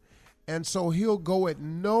 man. And so he'll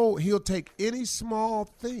take any small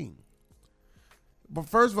thing. But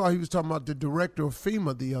first of all, he was talking about the director of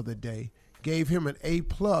FEMA the other day, gave him an A+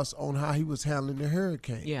 on how he was handling the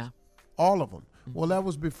hurricanes. Yeah. All of them. Well, that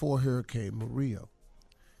was before Hurricane Maria.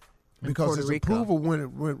 Because his approval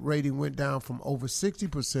rating went down from over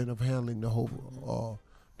 60% of handling the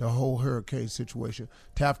whole hurricane situation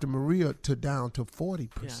to after Maria to down to 40%.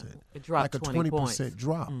 Yeah. It dropped like a 20% points.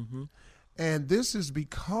 Drop. And this is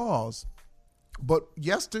because, but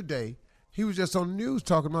yesterday, he was just on the news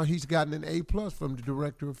talking about he's gotten an A+ from the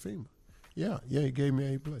director of FEMA. Yeah, he gave me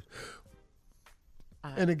an A+.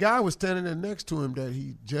 And the guy was standing there next to him that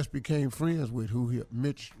he just became friends with,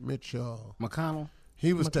 Mitch McConnell.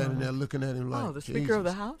 He was standing there looking at him like, the Speaker of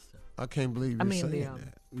the House? I can't believe you're saying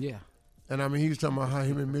that. Yeah. And I mean, he was talking about how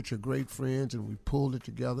him and Mitch are great friends and we pulled it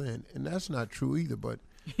together. And that's not true either. But,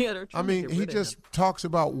 I mean, he just talks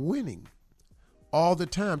about winning all the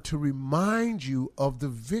time to remind you of the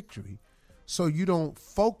victory so you don't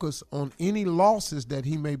focus on any losses that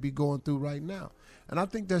he may be going through right now. And I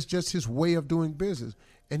think that's just his way of doing business.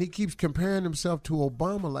 And he keeps comparing himself to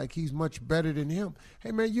Obama like he's much better than him.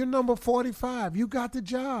 Hey, man, you're number 45. You got the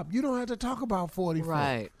job. You don't have to talk about 44.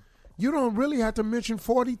 Right. You don't really have to mention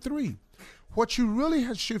 43. What you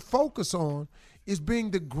really should focus on is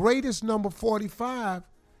being the greatest number 45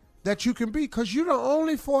 that you can be, because you're the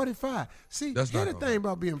only 45. See, here's the thing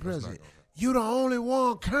about being president. You're the only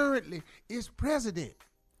one currently is president.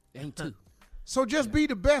 Ain't two. So just be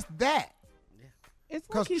the best that.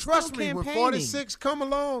 Because trust me, when 46 come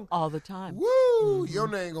along all the time, woo, your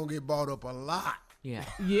name gonna get bought up a lot. Yeah.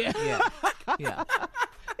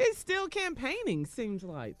 It's still campaigning, seems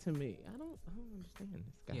like to me. I don't understand this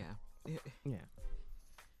guy. Yeah.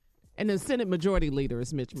 And the Senate Majority Leader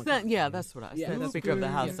is Mitch McConnell. That's what I said. Speaker of the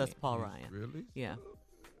House, that's Paul Ryan. Really? Yeah.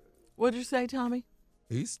 What'd you say, Tommy?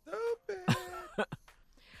 He's stupid.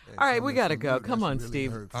 All right, we got to go. Come on, really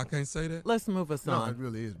Steve. hurtful. I can't say that. Let's move us on. No, it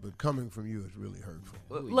really is, but coming from you is really hurtful.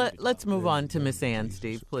 Let's move on to Miss Ann,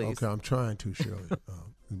 Steve, please. Okay, I'm trying to, Shirley,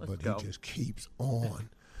 but he just keeps on.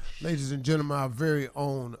 Ladies and gentlemen, our very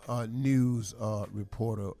own news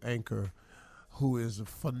reporter, anchor, who is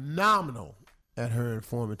phenomenal at her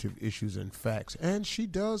informative issues and facts, and she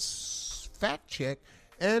does fact check,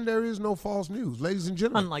 and there is no false news. Ladies and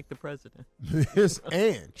gentlemen. Unlike the president. Miss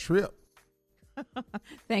Ann Tripp.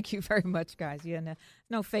 Thank you very much, guys. Yeah,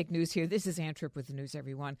 no fake news here. This is Ann Tripp with the news,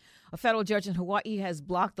 everyone. A federal judge in Hawaii has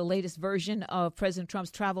blocked the latest version of President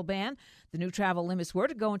Trump's travel ban. The new travel limits were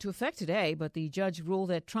to go into effect today, but the judge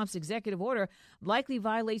ruled that Trump's executive order likely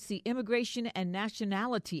violates the Immigration and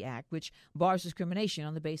Nationality Act, which bars discrimination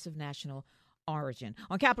on the basis of national origin.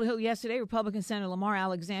 On Capitol Hill yesterday, Republican Senator Lamar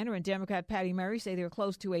Alexander and Democrat Patty Murray say they're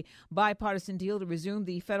close to a bipartisan deal to resume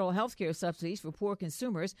the federal health care subsidies for poor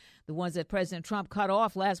consumers, the ones that President Trump cut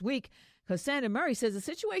off last week. Because Senator Murray says the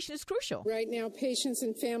situation is crucial. Right now, patients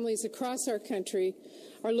and families across our country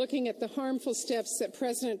are looking at the harmful steps that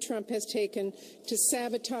President Trump has taken to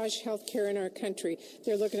sabotage health care in our country.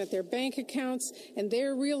 They're looking at their bank accounts, and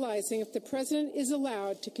they're realizing if the president is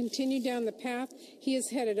allowed to continue down the path he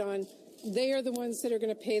is headed on, they are the ones that are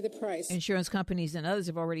going to pay the price. Insurance companies and others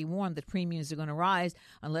have already warned that premiums are going to rise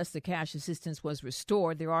unless the cash assistance was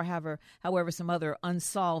restored. There are, however, some other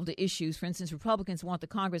unsolved issues. For instance, Republicans want the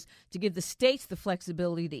Congress to give the states the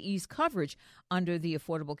flexibility to ease coverage under the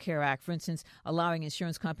Affordable Care Act. For instance, allowing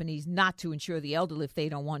insurance companies not to insure the elderly if they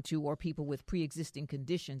don't want to, or people with pre-existing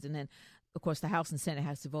conditions. And then, of course, the House and Senate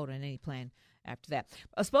has to vote on any plan after that.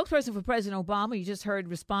 A spokesperson for President Obama, you just heard,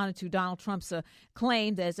 responded to Donald Trump's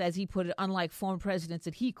claim that, as he put it, unlike former presidents,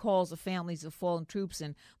 that he calls the families of fallen troops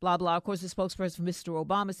and blah, blah. Of course, the spokesperson for Mr.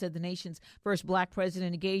 Obama said the nation's first black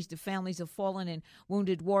president engaged the families of fallen and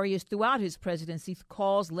wounded warriors throughout his presidency.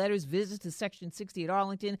 Calls, letters, visits to Section 60 at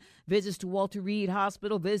Arlington, visits to Walter Reed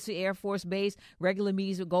Hospital, visits to Air Force Base, regular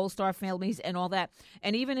meetings with Gold Star families, and all that.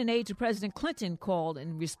 And even an aide to President Clinton called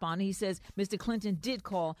and responded. He says Mr. Clinton did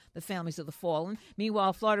call the families of the fallen fallen.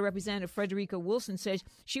 Meanwhile, Florida Representative Frederica Wilson says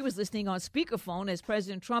she was listening on speakerphone as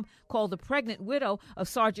President Trump called the pregnant widow of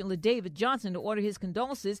Sergeant LaDavid Johnson to order his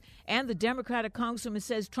condolences. And the Democratic congresswoman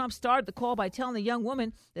says Trump started the call by telling the young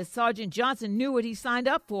woman that Sergeant Johnson knew what he signed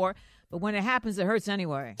up for. But when it happens, it hurts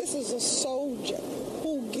anyway. This is a soldier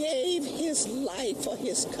who gave his life for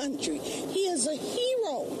his country. He is a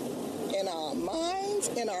hero in our minds,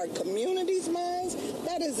 in our community's minds.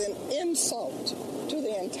 That is an insult to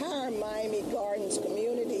the entire Miami Gardens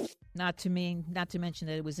community. Not to mention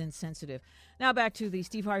that it was insensitive. Now back to the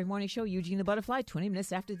Steve Harvey Morning Show. Eugene the Butterfly, 20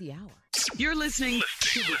 minutes after the hour. You're listening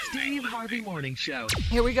to the Steve Harvey Morning Show.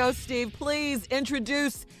 Here we go, Steve. Please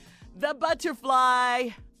introduce the butterfly.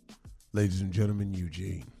 Ladies and gentlemen,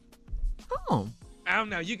 Eugene. Oh. I don't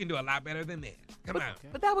know. You can do a lot better than that. Come on.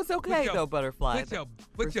 But that was okay, though, Butterfly.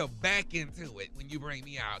 Put your back into it when you bring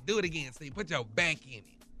me out. Do it again, Steve. Put your back in it.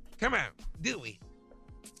 Come on. Do it.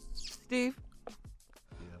 Steve?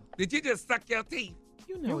 Did you just suck your teeth?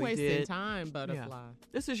 You know You're he wasting did. time, Butterfly. Yeah.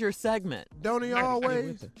 This is your segment. Don't he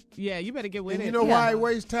always? Yeah, you better get with And it. you know why he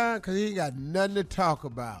wastes time? Because he ain't got nothing to talk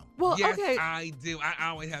about. Well, yes, okay. I do. I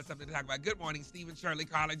always have something to talk about. Good morning, Stephen, Shirley,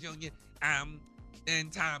 Carla Jr.,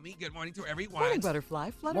 and Tommy. Good morning to everyone. Morning,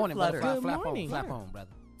 Butterfly. Flutter, Morning, flutter. Butterfly. Good Flap morning. on, flap on,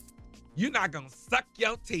 brother. You're not going to suck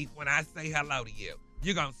your teeth when I say hello to you.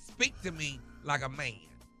 You're going to speak to me like a man.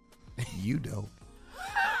 You don't.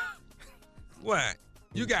 What?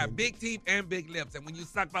 You got big teeth and big lips, and when you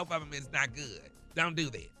suck both of them, it's not good. Don't do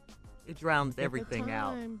that. It drowns everything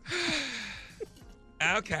out.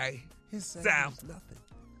 Okay. His So, nothing.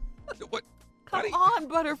 what? Come on,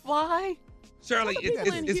 Butterfly. Shirley,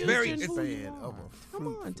 it's very.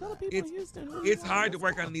 Come on, tell the people in Houston. It's hard to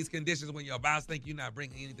work under these conditions when your boss think you're not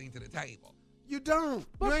bringing anything to the table. You don't.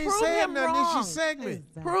 But you ain't prove saying him nothing. It's your wrong. segment.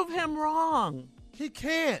 Exactly. Prove him wrong. He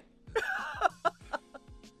can't.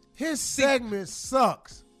 His segment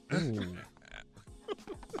sucks.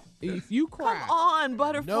 If you cry. Come on,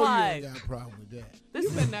 Butterfly. No, you ain't got a problem with that. You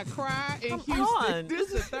better not cry in Come Houston. on. This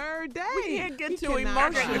is the third day. We can't get You too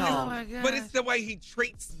cannot emotional. cry. Oh my God. But it's the way he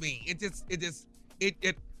treats me.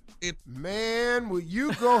 It Man, will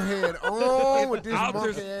you go ahead on with this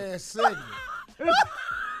alters- monkey ass segment?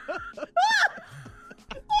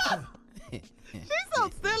 She's so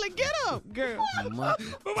silly. Get up, girl. But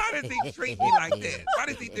why does he treat me like that? Why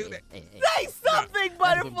does he do that? Say something,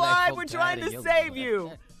 Butterfly. We're trying to save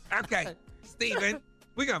you. Okay, Steven,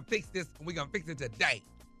 we're going to fix this. We're going to fix it today.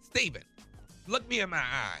 Steven, look me in my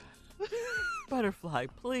eye. Butterfly,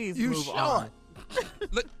 please You move short. on.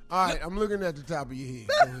 Look, All right, I'm looking at the top of your head.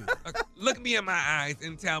 Go ahead. look me in my eyes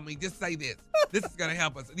and tell me, just say this. This is going to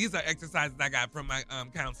help us. These are exercises I got from my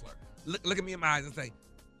counselor. Look at me in my eyes and say,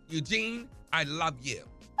 Eugene, I love you.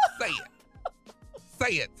 Say it.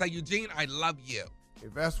 Say it. Say, Eugene, I love you.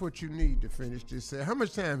 If that's what you need to finish this set, how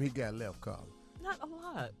much time he got left, Carla? Not a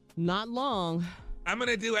lot. Not long. I'm going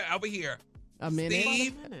to do it over here. A minute.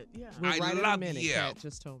 Steve, About a minute, yeah. We're I right at love a minute, you. Kat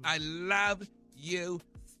just told me. I love you,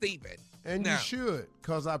 Steven. And Now, you should,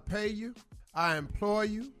 because I pay you, I employ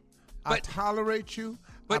you, I But- tolerate you, I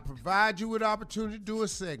but- provide you with opportunity to do a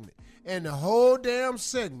segment. And the whole damn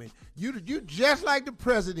segment, you just like the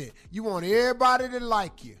president. You want everybody to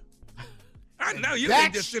like you. I know you That's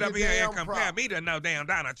can't just sit up your here and damn compare problem. me to no damn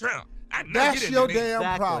Donald Trump. I know That's you didn't your do that. damn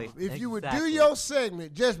Exactly. problem. If you would do Exactly. your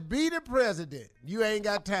segment, just be the president. You ain't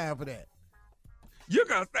got time for that. You're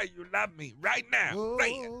going to say you love me right now.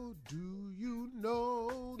 Say it. Oh, do you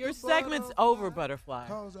know Your the segment's butterfly? over, Butterfly.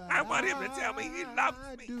 'Cause I want him to tell me he loves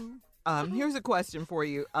me. do. Here's a question for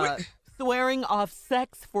you. Swearing off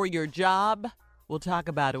sex for your job. We'll talk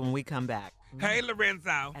about it when we come back. Hey,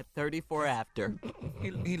 Lorenzo. At 34 after.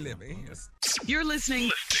 He living. Yes. You're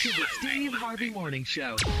listening to the Steve Harvey Morning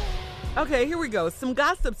Show. Okay, here we go. Some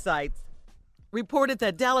gossip sites reported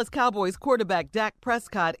that Dallas Cowboys quarterback Dak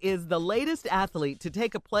Prescott is the latest athlete to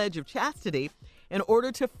take a pledge of chastity in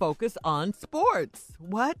order to focus on sports.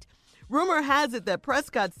 What? Rumor has it that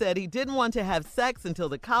Prescott said he didn't want to have sex until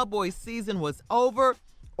the Cowboys season was over,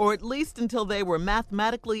 or at least until they were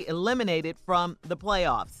mathematically eliminated from the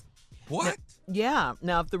playoffs. What? Yeah.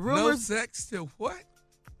 Now, if the No rumors... sex till what?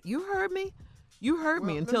 You heard me. You heard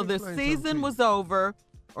me. Well, let Until me the explain something to season you. was over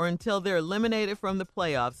or until they're eliminated from the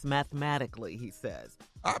playoffs mathematically, he says.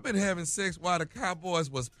 I've been having sex while the Cowboys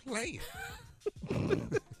was playing.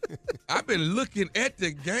 I've been looking at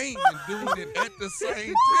the game and doing it at the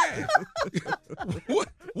same time.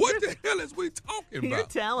 What the hell is we talking about? You're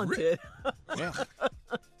talented. Yeah.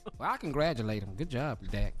 Well, I congratulate him. Good job,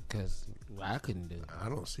 Dak, because I couldn't do it. I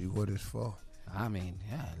don't see what it's for. I mean,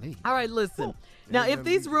 golly. All right, listen. Now, if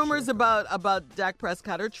these rumors about Dak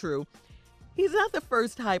Prescott are true, He's not the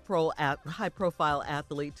first high-profile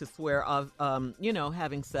athlete to swear of,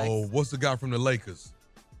 having sex. Oh, what's the guy from the Lakers?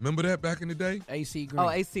 Remember that back in the day? AC Green. Oh,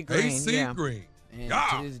 AC Green. AC Green. And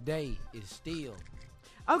to this day, is still.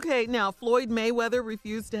 Okay, now Floyd Mayweather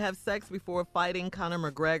refused to have sex before fighting Conor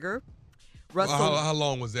McGregor. How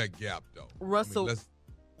long was that gap, though? Russell.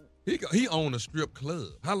 He owned a strip club.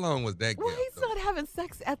 How long was that gap? Well, he's not having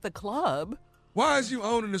sex at the club. Why is you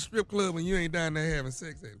owning a strip club when you ain't down there having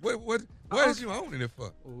sex at it? What is you owning it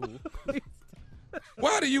for?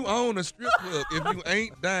 Why do you own a strip club if you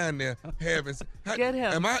ain't down there having sex? Get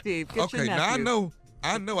him, Steve. Get your now nephew.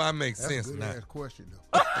 I know I make sense now. That's a question,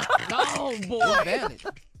 though. Oh, boy. Damn it.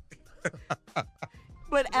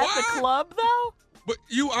 But at the club, though? But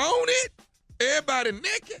you own it? Everybody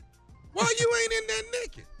naked? Why you ain't in there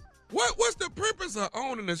naked? What's the purpose of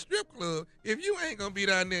owning a strip club if you ain't gonna be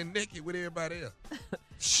down there naked with everybody else?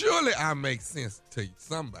 Surely I make sense to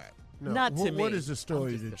somebody. No, Not to me. What is the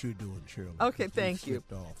story that you're doing, Shirley? Okay, thank you.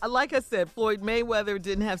 Slipped off. Like I said, Floyd Mayweather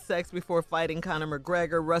didn't have sex before fighting Conor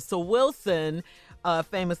McGregor. Russell Wilson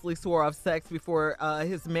famously swore off sex before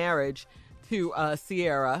his marriage to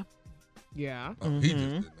Sierra. Yeah. He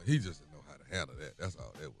just didn't know how to handle that. That's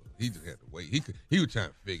all that was. He just had to wait. He was trying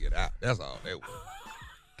to figure it out. That's all that was.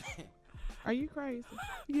 Are you crazy?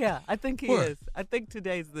 Yeah, I think he is. I think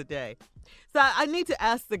today's the day. So I need to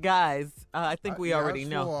ask the guys. I think we already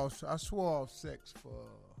know. I swore off sex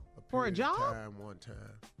For a job? time one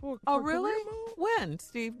time. Oh, really? When,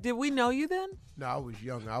 Steve? Did we know you then? No, I was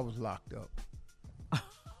young. I was locked up.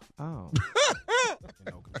 Oh.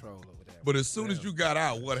 No control over that. But as soon as you got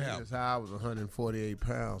out, what happened? That's how I was 148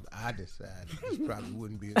 pounds. I decided this probably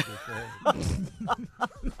wouldn't be a good thing.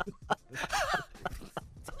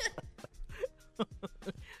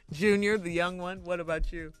 Junior, the young one, what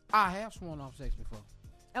about you? I have sworn off sex before.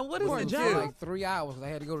 And what does it For do? like 3 hours. I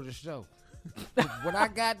had to go to the show. When I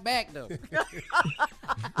got back, though.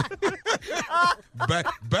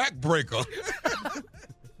 Backbreaker.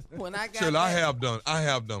 When I got Shirley, back. I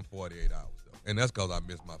have done 48 hours though, and that's because I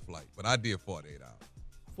missed my flight. But I did 48 hours.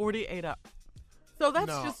 48 hours. So that's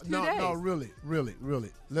just 2 days. No, really.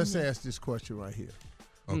 Let's ask this question right here.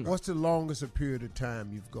 Okay. What's the longest period of time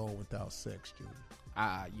you've gone without sex, Junior?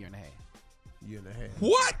 Year and a half. Year and a half.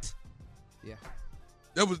 What? Yeah.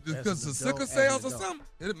 That was because of sickle cells or something?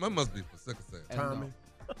 It must be for sickle cells. Tommy?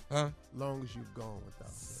 Huh? Longest you've gone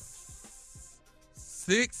without sex?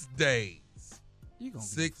 6 days. You gonna be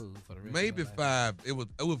 6, food for the rest maybe of your life. 5.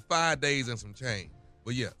 It was 5 days and some change.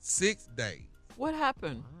 But yeah, 6 days. What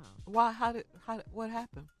happened? Why? What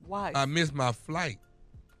happened? Why? I missed my flight.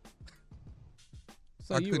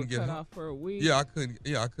 So I you couldn't were get cut home. off for a week? Yeah, I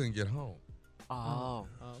couldn't get home. Oh.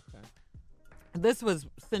 Okay. This was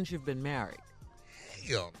since you've been married.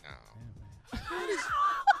 Hell no.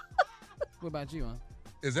 What about you, huh?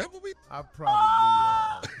 Is that what we? I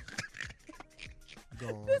probably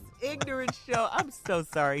gone This ignorant show. I'm so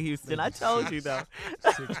sorry, Houston. I told you though.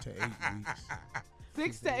 6 to 8 weeks.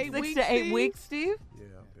 6 to 8 6 weeks. to 8 Steve? weeks, Steve? Yeah.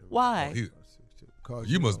 I've been Why?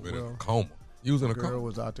 You must have been in a coma. You was in a girl coma.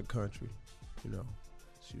 was out the country. You know.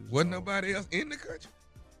 She was Wasn't nobody else in the country?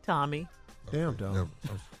 Tommy. Damn, dog.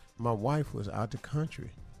 My wife was out the country.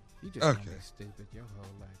 You just Okay. okay. Stupid your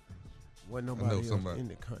whole life. Wasn't I know nobody else somebody. in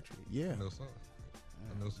the country. Yeah. I know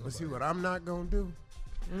somebody. But see what I'm not going to do?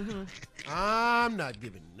 Mm-hmm. I'm not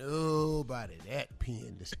giving nobody that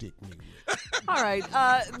pen to stick me with. All right.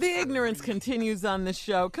 The ignorance continues on this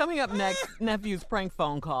show. Coming up next, nephew's prank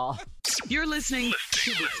phone call. You're listening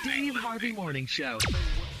to the Steve Harvey Morning Show.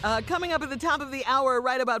 Coming up at the top of the hour,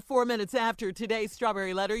 right about 4 minutes after today's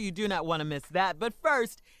Strawberry Letter. You do not want to miss that. But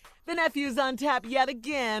first, the nephew's on tap yet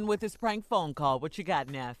again with his prank phone call. What you got,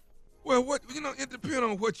 Neff? Well, it depends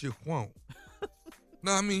on what you want.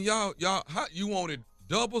 Now, I mean, y'all, how you want it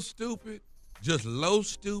double stupid, just low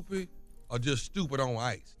stupid, or just stupid on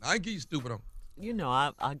ice? Now, I can give you stupid on. You know,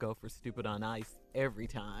 I go for stupid on ice every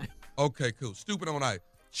time. Okay, cool. Stupid on ice.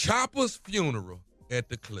 Chopper's funeral at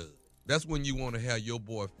the club. That's when you want to have your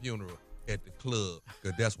boy funeral at the club,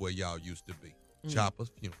 because that's where y'all used to be. Chopper's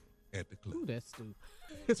funeral at the club. Ooh, that's stupid.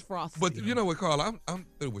 It's frosty. But you know what, Carl? I'm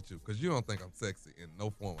through with you because you don't think I'm sexy in no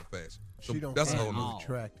form or fashion. So She don't that's a find whole you new.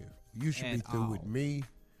 attractive. You should be At through with all. me,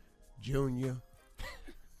 Junior,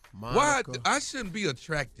 Why? Monica. I shouldn't be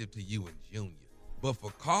attractive to you and Junior, but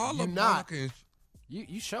for Carla, You're not. Monica, and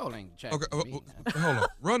You sure ain't attracted okay, to me. hold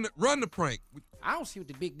on, run the prank. I don't see what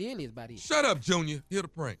the big deal is about it. Shut up, Junior. Hear the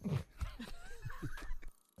prank.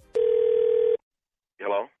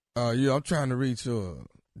 Hello? Yeah, I'm trying to reach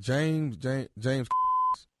James.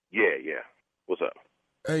 Yeah. What's up?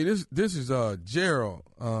 Hey, this is Gerald.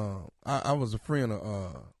 I was a friend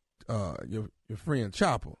of your friend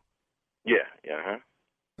Chopper. Yeah, huh?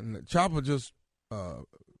 And Chopper just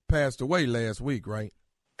passed away last week, right?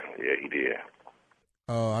 Yeah, he did.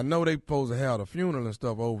 I know they supposed to have a funeral and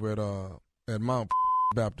stuff over at Mount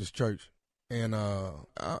Baptist Church. And I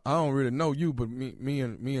don't really know you, but me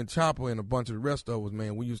and Chopper and a bunch of the rest of us,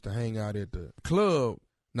 man, we used to hang out at the club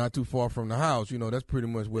not too far from the house. You know, that's pretty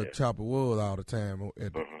much where Chopper was all the time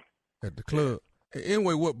at the club.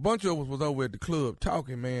 Anyway, what bunch of us was over at the club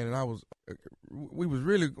talking, man, and we was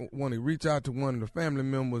really want to reach out to one of the family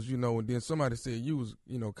members, you know, and then somebody said you was,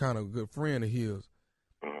 you know, kind of a good friend of his.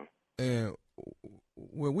 And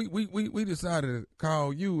well, we decided to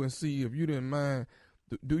call you and see if you didn't mind.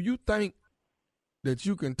 Do you think that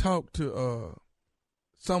you can talk to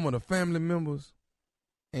some of the family members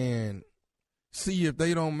and see if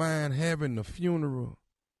they don't mind having the funeral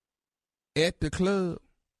at the club?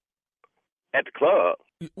 At the club?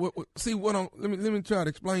 See, let me try to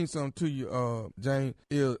explain something to you, Jane.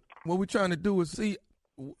 What we're trying to do is see.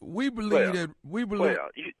 We believe that we believe. Well,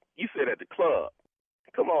 you said at the club.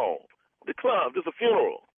 Come on, the club. There's a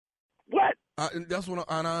funeral. What? That's what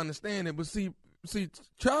I understand it. But see,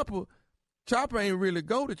 Chopper ain't really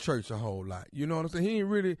go to church a whole lot. You know what I'm saying? He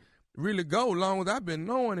ain't really go. Long as I've been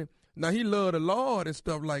knowing him. Now he love the Lord and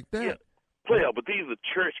stuff like that. Yeah, player. But these are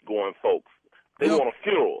church going folks. They want a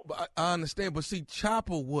funeral. But I understand. But see,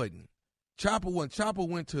 Chopper wasn't. Chopper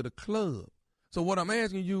went to the club. So what I'm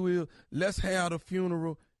asking you is, let's have the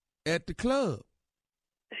funeral at the club.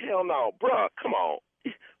 Hell no, bruh. Come on.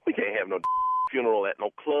 We can't have no funeral at no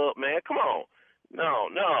club, man. Come on.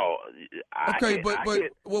 No. Okay, but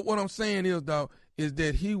what I'm saying is, dog, is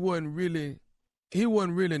that he wasn't really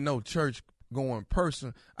no church going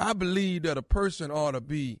person. I believe that a person ought to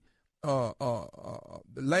be the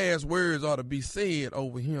last words ought to be said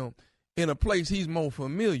over him in a place he's more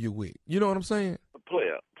familiar with. You know what I'm saying?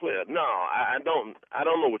 Player. No, I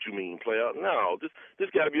don't know what you mean, player. No, this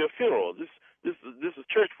got to be a funeral. This is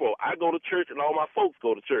church folk. I go to church and all my folks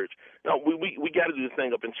go to church. No, we got to do this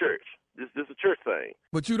thing up in church. This is a church thing.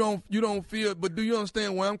 But you don't feel. But do you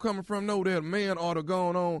understand where I'm coming from? No, that a man ought to go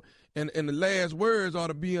on. And the last words ought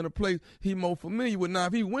to be in a place he more familiar with. Now,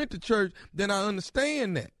 if he went to church, then I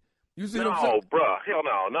understand that. You see what I'm saying? No, bruh. Hell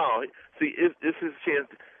no. See, it's his chance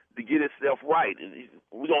to get himself right.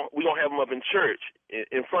 We gonna have him up in church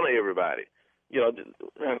in front of everybody. You know,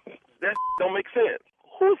 that don't make sense.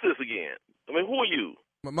 Who's this again? I mean, who are you?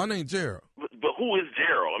 My name's Gerald. But who is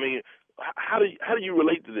Gerald? I mean, how do you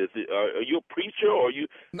relate to this? Are you a preacher or are you?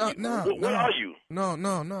 No. What are you? No.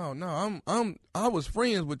 I was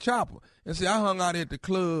friends with Chopper, and see, I hung out at the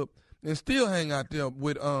club and still hang out there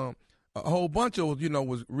with a whole bunch of us, you know,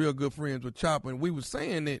 was real good friends with Chopper, and we was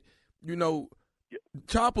saying that, you know,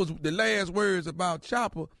 Chopper's the last words about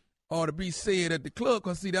Chopper ought to be said at the club,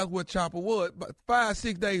 because see, that's what Chopper was. But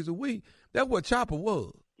 5-6 days a week, that's what Chopper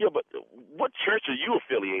was. Yeah, but what church are you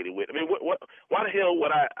affiliated with? I mean, why the hell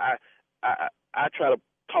would I try to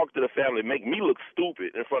talk to the family, make me look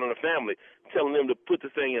stupid in front of the family, telling them to put the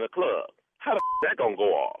thing in a club? How the that gonna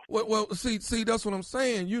go off? Well, see, that's what I'm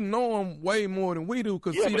saying. You know them way more than we do,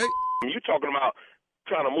 because see, you talking about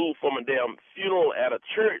trying to move from a damn funeral at a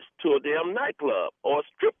church to a damn nightclub or a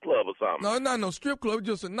strip club or something. No, it's not no strip club, it's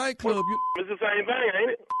just a nightclub. It's the same thing,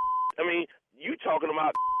 ain't it? I mean, you talking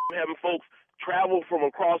about having folks travel from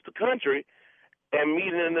across the country and meet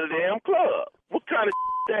in the damn club. What kind of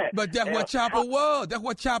is that? But that's what Chopper was. That's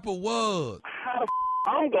what Chopper was. How the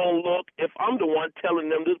I'm gonna look if I'm the one telling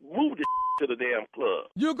them to move this to the damn club?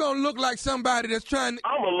 You're gonna look like somebody that's trying to...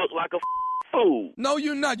 I'm gonna look like a fool. No,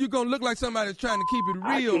 you're not. You're gonna look like somebody that's trying to keep it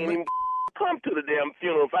real, I can't even come to the damn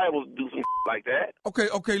funeral if I was to do some like that.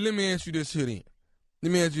 Okay, let me ask you this here then.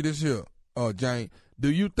 Let me ask you this here, Jane. Do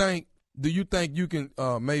you think you can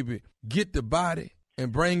maybe get the body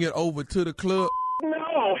and bring it over to the club?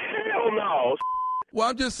 No, hell no. Well,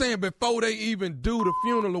 I'm just saying, before they even do the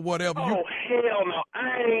funeral or whatever. Oh, hell no.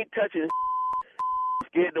 I ain't touching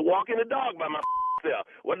scared to walk in the dog by myself.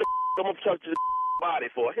 What the I'm going to touch the body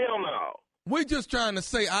for? Hell no. We're just trying to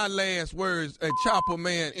say our last words at Chopper,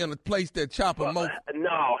 man, in a place that Chopper most...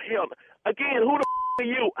 No, hell no. Again, who the are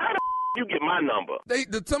you? How the you get my number?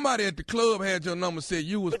 Somebody at the club had your number, said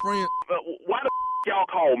you was friends. Why the y'all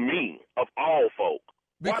call me, of all folk?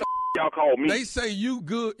 Why the y'all call me? They say you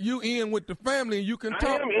good, you in with the family and you can talk.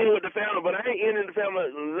 I am in with the family, but I ain't in the family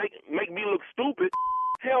make me look stupid.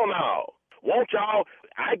 Hell no. Won't y'all,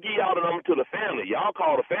 I give y'all the number to the family. Y'all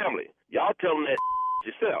call the family. Y'all tell them that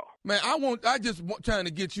yourself. Man, I just trying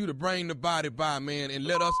to get you to bring the body by, man, and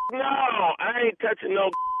let us. No, I ain't touching no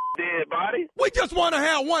dead body. We just want to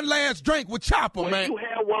have one last drink with Chopper, man. You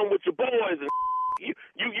have one with your boys and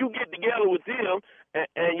you you get together with them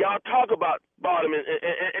and y'all talk about him and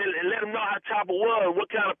let him know how Chopper was, what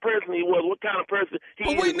kind of person he was, what kind of person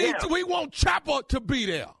he is. But we want Chopper to be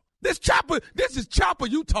there. This is Chopper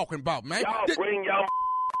you talking about, man. Y'all bring y'all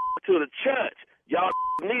to the church. Y'all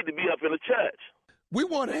need to be up in the church. We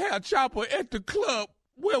want to have Chopper at the club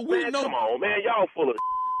where we know. Come on, man. Y'all full of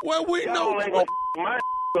where we know. Y'all ain't gonna my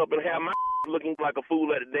up and have my looking like a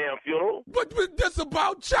fool at a damn funeral. But that's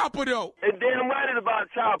about Chopper, though. And damn right it's about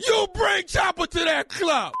Chopper. You bring Chopper to that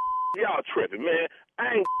club. Y'all tripping, man.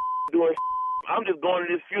 I ain't doing I'm just going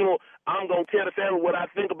to this funeral. I'm going to tell the family what I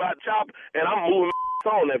think about Chopper, and I'm moving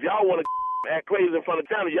on. If y'all want to act crazy in front of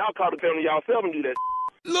the family, y'all call the family yourself and do that.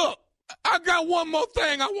 Look, I got one more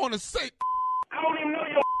thing I want to say. I don't even know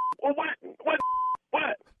your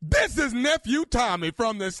what? This is Nephew Tommy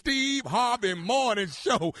from the Steve Harvey Morning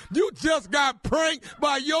Show. You just got pranked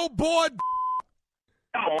by your boy.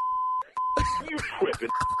 Oh, you tripping.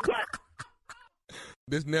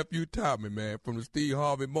 This Nephew Tommy, man, from the Steve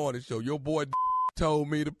Harvey Morning Show. Your boy told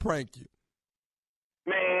me to prank you.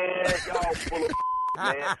 Man, y'all full of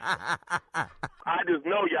man. I just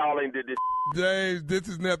know y'all ain't did this. James, this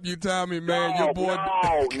is Nephew Tommy, man. Your boy.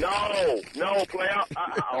 No, player.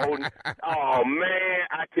 Oh, man,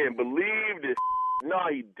 I can't believe this. No,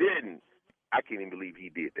 he didn't. I can't even believe he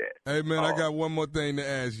did that. Hey, man, I got one more thing to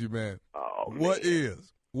ask you, man. Oh, What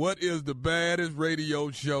is the baddest radio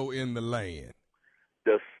show in the land?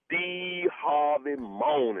 The Steve Harvey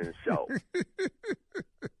Morning Show.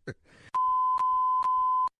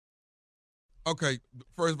 Okay,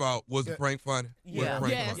 first of all, was the prank funny? Yeah.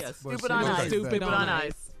 Yes. Stupid on ice. Stupid on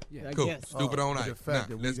ice. Yeah, cool. Stupid on ice. Now,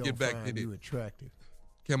 let's get back to this. Attractive.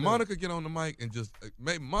 Can Monica get on the mic and just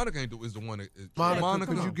maybe Monica is the one that is.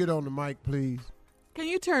 Monica, could you get on the mic, please? Can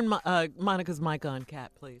you turn Monica's mic on,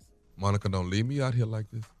 Kat, please? Monica, don't leave me out here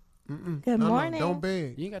like this. Good morning. No, don't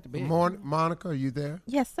beg. You ain't got to beg. Good morning, Monica. Are you there?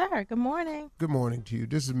 Yes, sir. Good morning. Good morning to you.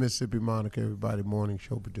 This is Mississippi Monica, everybody, morning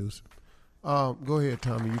show producer. Go ahead,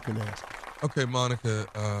 Tommy. You can ask. Okay, Monica.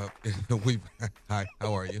 Hi.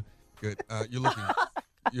 How are you? Good. You're looking.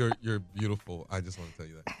 You're beautiful. I just want to tell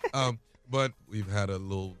you that. But we've had a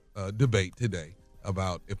little debate today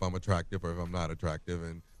about if I'm attractive or if I'm not attractive.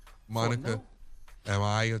 And Monica, am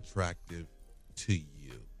I attractive to you?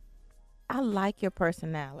 I like your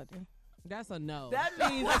personality. That's a no. That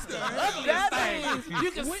means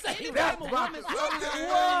you can say that.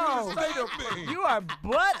 Whoa! You are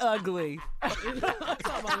butt ugly. I'm talking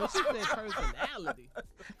about when she said personality.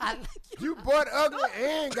 You butt ugly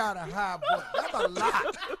and got a high butt. That's a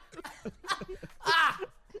lot.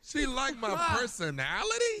 She like my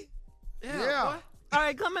personality? Yeah. All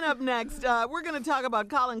right, coming up next, we're going to talk about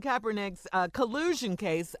Colin Kaepernick's collusion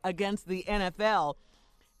case against the NFL.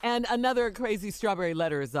 And another crazy strawberry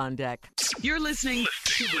letter is on deck. You're listening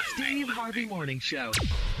to the Steve Harvey Morning Show.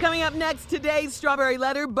 Coming up next, today's strawberry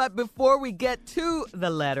letter. But before we get to the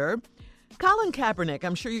letter, Colin Kaepernick,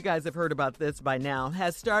 I'm sure you guys have heard about this by now,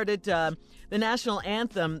 has started the national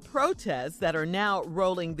anthem protests that are now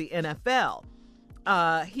rolling the NFL.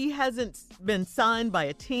 He hasn't been signed by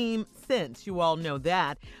a team since. You all know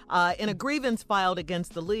that. In a grievance filed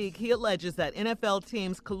against the league, he alleges that NFL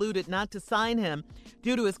teams colluded not to sign him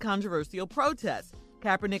due to his controversial protests.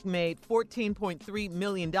 Kaepernick made $14.3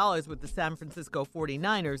 million with the San Francisco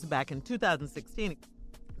 49ers back in 2016.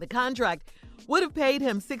 The contract would have paid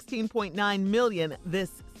him $16.9 million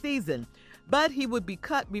this season, but he would be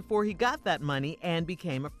cut before he got that money and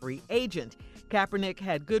became a free agent. Kaepernick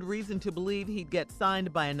had good reason to believe he'd get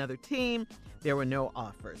signed by another team. There were no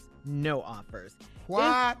offers. No offers.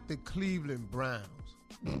 Why the Cleveland Browns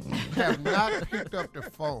have not picked up the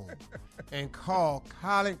phone and called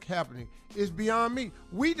Colin Kaepernick is beyond me.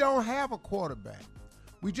 We don't have a quarterback.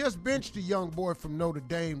 We just benched a young boy from Notre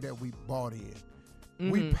Dame that we bought in.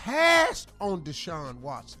 Mm-hmm. We passed on Deshaun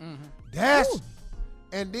Watson. Mm-hmm.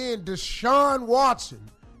 And then Deshaun Watson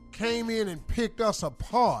came in and picked us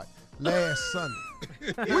apart last Sunday.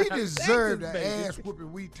 We deserve the ass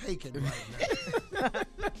whooping we taking right now.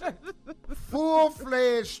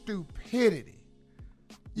 Full-fledged stupidity.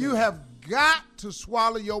 You have got to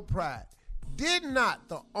swallow your pride. Did not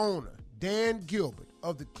the owner, Dan Gilbert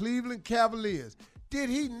of the Cleveland Cavaliers, did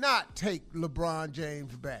he not take LeBron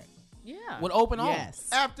James back? Yeah. With open arms. Yes.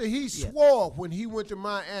 After he swore when he went to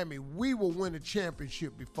Miami, we will win a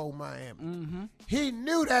championship before Miami. Mm-hmm. He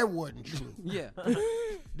knew that wasn't true. Yeah.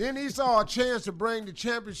 Then he saw a chance to bring the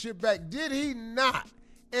championship back. Did he not?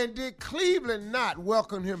 And did Cleveland not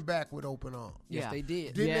welcome him back with open arms? Yes, they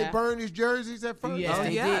did. Didn't they burn his jerseys at first? Yes,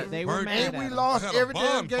 they did. They were mad and we lost every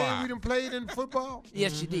damn game we done played in football?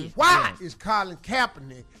 Yes, you did. Why is Colin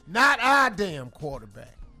Kaepernick not our damn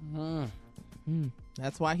quarterback?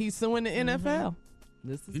 That's why he's suing the NFL.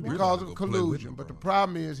 This is because of collusion. But the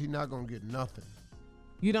problem is he's not going to get nothing.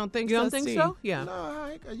 You don't think so? You don't think so? Yeah.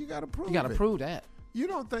 No, you got to prove it. You got to prove that. You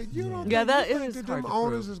don't think? Yeah, that you is think hard them to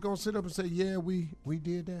owners prove. is going to sit up and say, "Yeah, we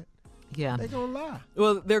did that." Yeah. They're going to lie.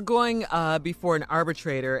 Well, they're going before an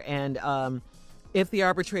arbitrator, and if the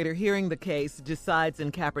arbitrator hearing the case decides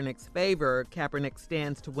in Kaepernick's favor, Kaepernick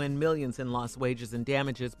stands to win millions in lost wages and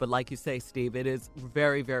damages. But like you say, Steve, it is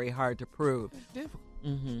very, very hard to prove. It's difficult.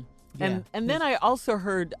 Mm-hmm. Yeah. And then I also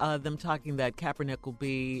heard them talking that Kaepernick will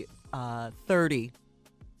be 30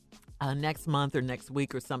 next month or next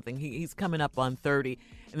week or something. He's coming up on 30,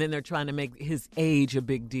 and then they're trying to make his age a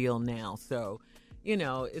big deal now. So,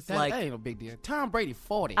 it's that ain't no big deal. Tom Brady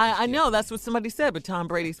 40. I know that's what somebody said, but Tom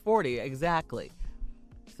Brady's 40 exactly.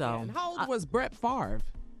 So and how old was Brett Favre?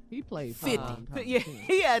 He played 50. Yeah,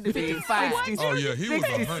 he had to be 55. 60, Oh, yeah, he was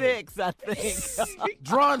 66, I think.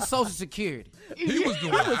 Drawing Social Security. He was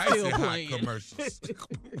doing Icy still Hot playing. commercials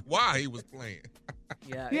while he was playing.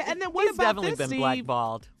 Yeah, and then what he's about definitely this, been Steve?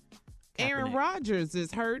 blackballed. Aaron Kaepernick. Rodgers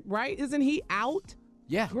is hurt, right? Isn't he out?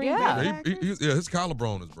 Yeah. Green Bay Yeah. Packers? His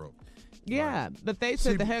collarbone is broke. Yeah, but they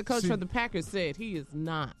said See- the head coach see- for the Packers said he is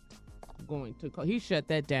not going to. He shut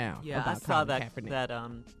that down. Yeah, about I saw Colin that.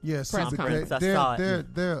 Kaepernick. Yes, press conference. I saw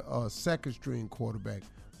it. their second string quarterback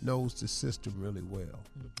knows the system really well.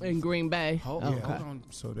 in Green Bay. Hold on.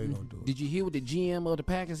 So they don't do it. Did you hear what the GM of the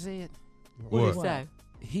Packers said? What did he What? say?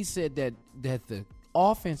 He said that the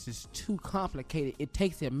offense is too complicated. It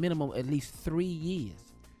takes a minimum at least 3 years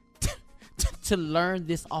to learn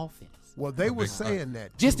this offense. Well, they were saying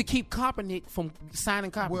that Just too. to keep Kaepernick from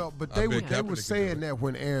signing Kaepernick. Well, but I they bet were Kaepernick can saying do it. that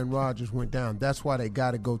when Aaron Rodgers went down. That's why they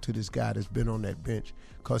got to go to this guy that's been on that bench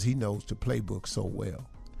because he knows the playbook so well.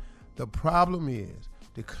 The problem is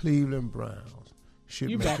the Cleveland Browns should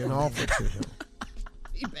You make back an on offer to him.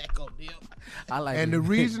 He back on them. I like And it. the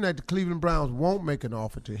reason that the Cleveland Browns won't make an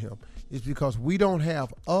offer to him is because we don't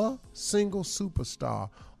have a single superstar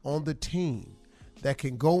on the team that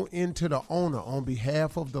can go into the owner on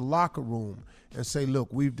behalf of the locker room and say, look,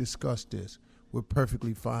 we've discussed this. We're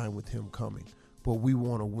perfectly fine with him coming, but we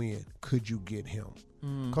want to win. Could you get him?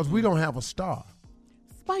 Because we don't have a star.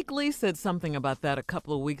 Spike Lee said something about that a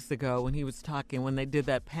couple of weeks ago when he was talking, when they did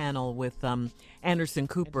that panel with Anderson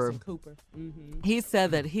Cooper. Mm-hmm. He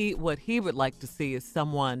said that what he would like to see is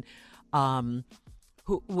someone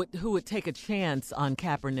who would take a chance on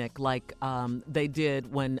Kaepernick like they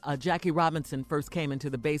did when Jackie Robinson first came into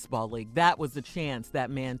the baseball league. That was the chance that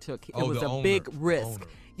man took. It was a big risk.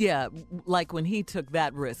 Yeah, like when he took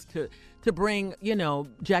that risk to bring,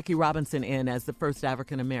 Jackie Robinson in as the first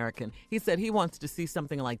African American. He said he wants to see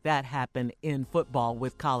something like that happen in football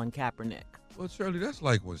with Colin Kaepernick. Well, Shirley, that's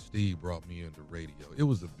like when Steve brought me into radio. It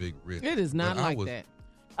was a big risk. It is not But I like was- that.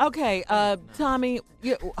 Okay, Tommy,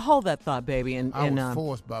 hold that thought, baby, and I was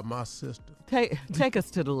forced by my sister. take us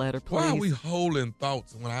to the letter, please. Why are we holding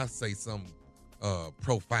thoughts when I say something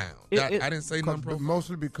profound? I didn't say nothing profound.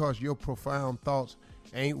 Mostly because your profound thoughts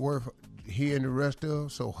ain't worth hearing the rest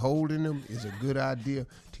of, so holding them is a good idea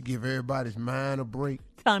to give everybody's mind a break.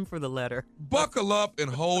 Time for the letter. Buckle up and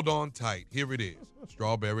hold on tight. Here it is.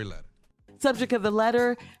 Strawberry letter. Subject of the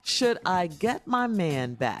letter, should I get my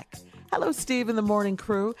man back? Hello, Steve and the morning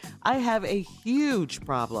crew. I have a huge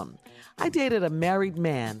problem. I dated a married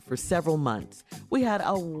man for several months. We had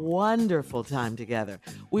a wonderful time together.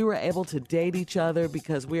 We were able to date each other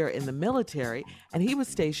because we are in the military, and he was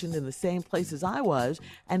stationed in the same place as I was,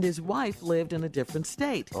 and his wife lived in a different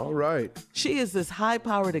state. All right. She is this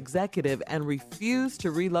high-powered executive and refused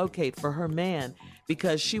to relocate for her man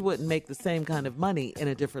because she wouldn't make the same kind of money in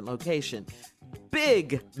a different location.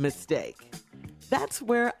 Big mistake. That's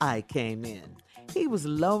where I came in. He was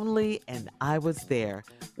lonely and I was there.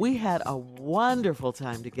 We had a wonderful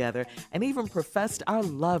time together and even professed our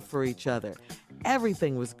love for each other.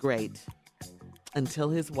 Everything was great until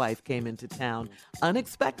his wife came into town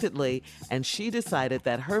unexpectedly and she decided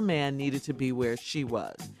that her man needed to be where she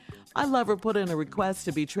was. My lover put in a request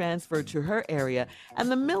to be transferred to her area, and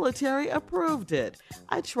the military approved it.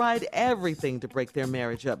 I tried everything to break their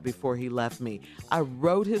marriage up before he left me. I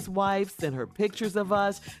wrote his wife, sent her pictures of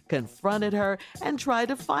us, confronted her, and tried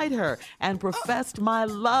to fight her, and professed my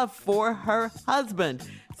love for her husband.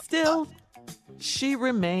 Still, she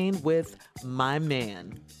remained with my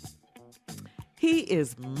man. He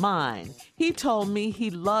is mine. He told me he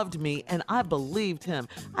loved me, and I believed him.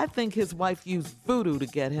 I think his wife used voodoo to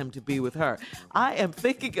get him to be with her. I am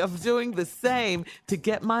thinking of doing the same to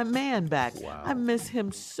get my man back. Wow. I miss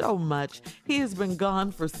him so much. He has been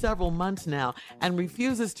gone for several months now and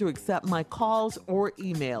refuses to accept my calls or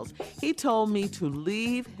emails. He told me to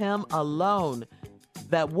leave him alone,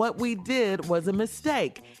 that what we did was a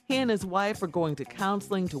mistake. He and his wife are going to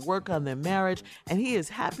counseling to work on their marriage, and he is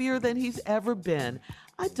happier than he's ever been.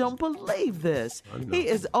 I don't believe this. He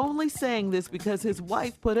is only saying this because his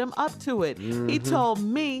wife put him up to it. Mm-hmm. He told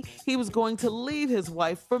me he was going to leave his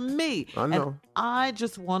wife for me. I know. And I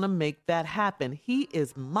just want to make that happen. He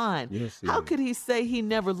is mine. Yes, How could he say he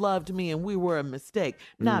never loved me and we were a mistake?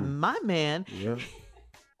 Not my man. Yeah.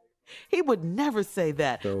 He would never say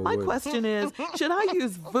that. My question is, should I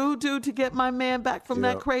use voodoo to get my man back from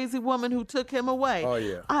that crazy woman who took him away? Oh,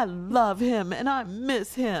 yeah. I love him and I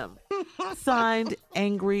miss him. Signed,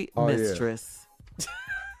 Angry Mistress. Yeah.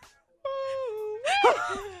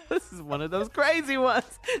 This is one of those crazy ones.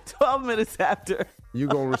 12 minutes after. You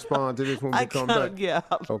going to respond to this when we come back? Yeah.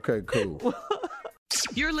 Okay, cool.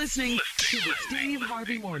 You're listening to the Steve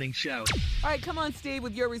Harvey Morning Show. All right, come on, Steve,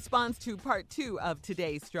 with your response to part 2 of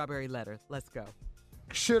today's Strawberry Letter. Let's go.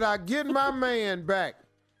 Should I get my man back?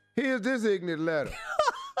 Here's this ignorant letter.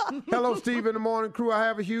 Hello, Steve in the Morning Crew. I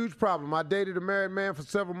have a huge problem. I dated a married man for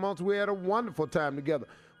several months. We had a wonderful time together.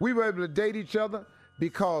 We were able to date each other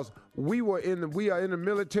because we are in the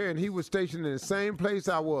military, and he was stationed in the same place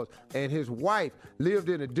I was, and his wife lived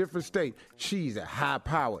in a different state. She's a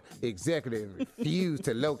high-powered executive and refused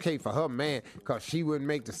to locate for her man because she wouldn't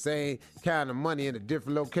make the same kind of money in a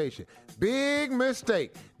different location. Big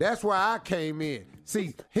mistake. That's why I came in.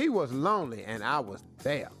 See, he was lonely, and I was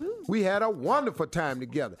there. We had a wonderful time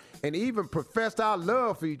together and even professed our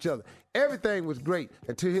love for each other. Everything was great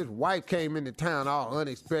until his wife came into town all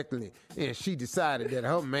unexpectedly, and she decided that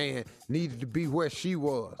her man needed to be where she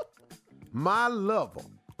was. My lover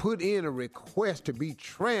put in a request to be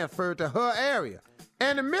transferred to her area,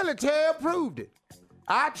 and the military approved it.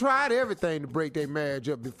 I tried everything to break their marriage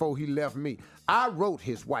up before he left me. I wrote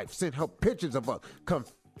his wife, sent her pictures of us,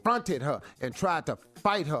 confronted her, and tried to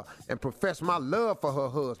fight her and profess my love for her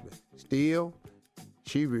husband. Still,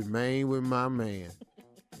 she remained with my man.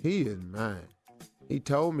 He is mine. He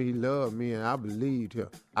told me he loved me, and I believed him.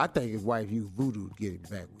 I think his wife used voodoo to get him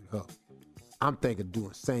back with her. I'm thinking of doing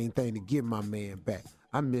the same thing to get my man back.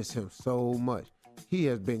 I miss him so much. He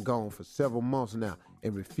has been gone for several months now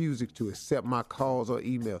and refusing to accept my calls or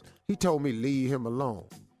emails. He told me leave him alone.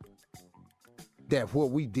 That what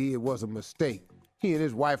we did was a mistake. He and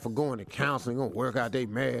his wife are going to counseling, going to work out their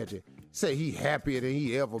marriage and say he happier than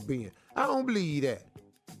he ever been. I don't believe that.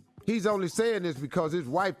 He's only saying this because his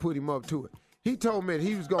wife put him up to it. He told me that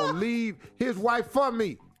he was going to leave his wife for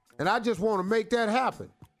me, and I just want to make that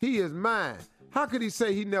happen. He is mine. How could he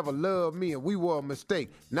say he never loved me and we were a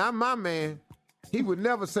mistake? Not my man. He would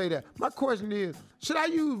never say that. My question is, should I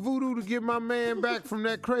use voodoo to get my man back from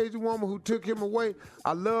that crazy woman who took him away?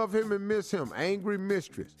 I love him and miss him. Angry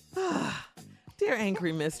Mistress. Dear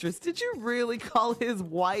Angry Mistress, did you really call his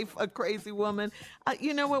wife a crazy woman?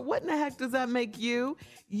 You know what? What in the heck does that make you?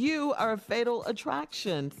 You are a fatal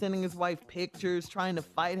attraction, sending his wife pictures, trying to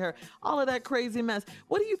fight her, all of that crazy mess.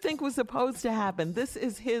 What do you think was supposed to happen? This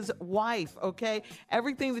is his wife, okay?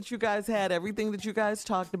 Everything that you guys had, everything that you guys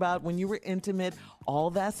talked about when you were intimate, all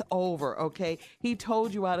that's over, okay? He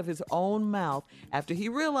told you out of his own mouth after he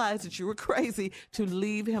realized that you were crazy to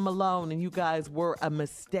leave him alone and you guys were a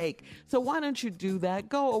mistake. So why don't you do that?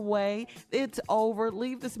 Go away. It's over.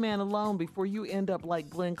 Leave this man alone before you end up like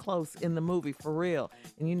Glenn Close in the movie For Real.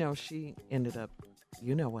 And you know, she ended up,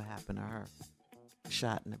 you know what happened to her.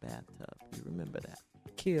 Shot in the bathtub. You remember that?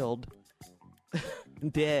 Killed.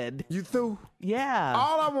 Dead. You through? Yeah.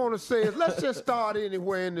 All I want to say is let's just start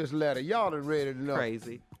anywhere in this letter. Y'all done read it enough.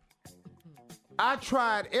 Crazy. I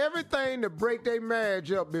tried everything to break their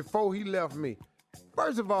marriage up before he left me.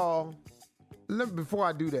 First of all, before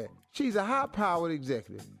I do that, she's a high-powered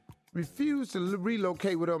executive. Refused to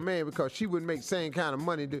relocate with her man because she wouldn't make the same kind of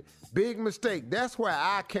money. Big mistake. That's where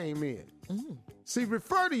I came in. See,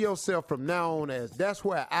 refer to yourself from now on as that's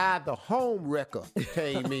where I, the home wrecker,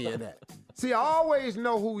 came in at. See, I always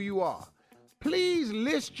know who you are. Please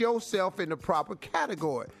list yourself in the proper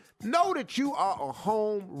category. Know that you are a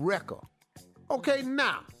home wrecker. Okay,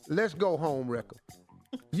 now, let's go home wrecker.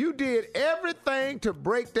 You did everything to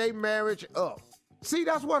break their marriage up. See,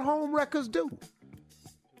 that's what home wreckers do.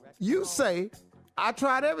 You say, I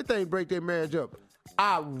tried everything to break their marriage up.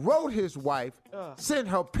 I wrote his wife, sent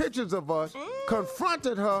her pictures of us,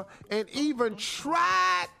 confronted her, and even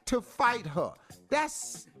tried to fight her.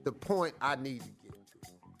 That's the point I need to get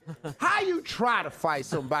to. How you try to fight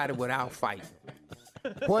somebody without fighting?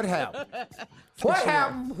 What happened? What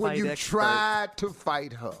happened when you tried to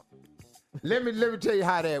fight her? Let me tell you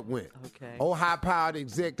how that went. Okay. Old high-powered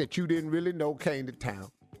exec that you didn't really know came to town.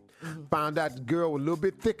 Found out the girl was a little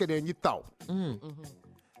bit thicker than you thought.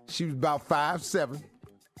 She was about 5'7",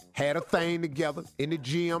 had a thing together in the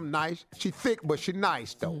gym, nice. She thick, but she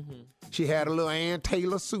nice, though. She had a little Ann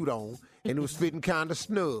Taylor suit on, and it was fitting kind of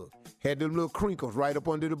snug. Had them little crinkles right up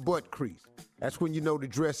under the butt crease. That's when you know the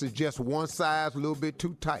dress is just one size, a little bit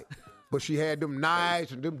too tight. But she had them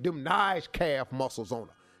nice calf muscles on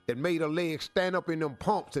her that made her legs stand up in them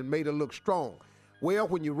pumps and made her look strong. Well,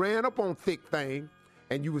 when you ran up on thick thing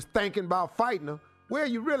and you was thinking about fighting her, well,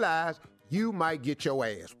 you realized you might get your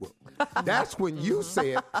ass whooped. That's when you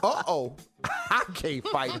said, uh-oh, I can't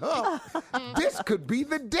fight her. This could be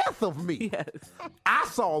the death of me. Yes. I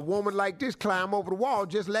saw a woman like this climb over the wall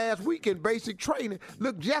just last week in basic training,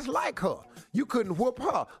 look just like her. You couldn't whoop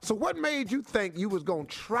her. So what made you think you was going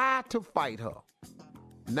to try to fight her?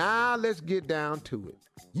 Now let's get down to it.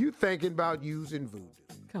 You thinking about using voodoo.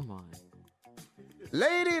 Come on.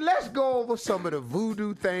 Lady, let's go over some of the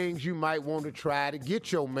voodoo things you might want to try to get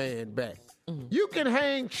your man back. You can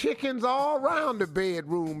hang chickens all around the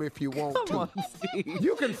bedroom if you want to. Come on, Steve.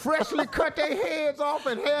 You can freshly cut their heads off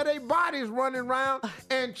and have their bodies running around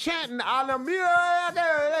and chanting,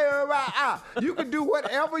 you can do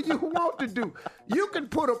whatever you want to do. You can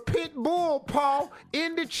put a pit bull paw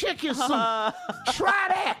in the chicken soup. Try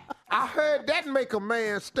that. I heard that make a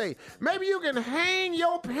man stay. Maybe you can hang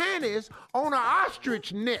your panties on an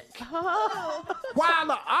ostrich neck while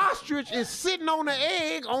the ostrich is sitting on the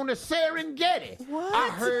egg on the Serengeti. What? I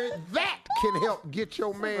heard that can help get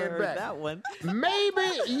your man back. That one. Maybe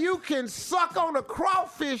you can suck on a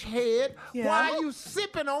crawfish head while you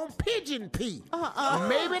sipping on pigeon pee.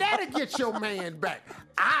 Maybe that'll get your man back.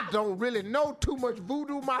 I don't really know too much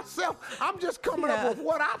voodoo myself. I'm just coming up with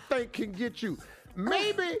what I think can get you.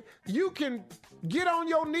 Maybe you can get on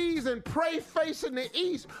your knees and pray facing the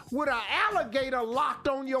east with an alligator locked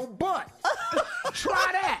on your butt. Try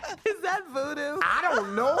that. Is that voodoo? I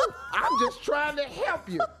don't know. I'm just trying to help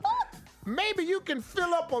you. Maybe you can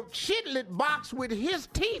fill up a chitlet box with his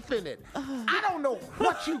teeth in it. I don't know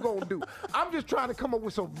what you gonna do. I'm just trying to come up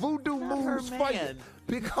with some voodoo moves for you.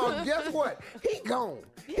 Because guess what? He gone.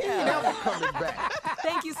 He ain't ever coming back.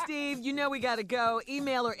 Thank you, Steve. You know we got to go.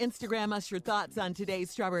 Email or Instagram us your thoughts on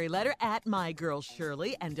today's Strawberry Letter at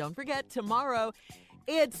MyGirlShirley. And don't forget, tomorrow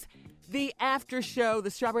it's the after show,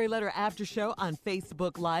 the Strawberry Letter after show on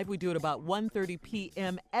Facebook Live. We do it about 1:30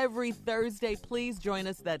 p.m. every Thursday. Please join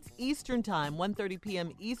us. That's Eastern Time, 1:30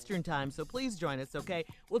 p.m. Eastern Time. So please join us, okay?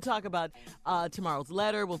 We'll talk about tomorrow's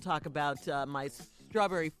letter. We'll talk about my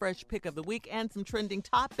Strawberry Fresh Pick of the Week and some trending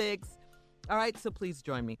topics. All right, so please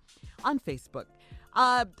join me on Facebook.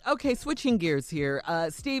 Okay, switching gears here.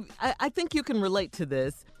 Steve, I think you can relate to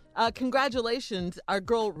this. Congratulations, our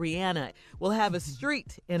girl Rihanna will have a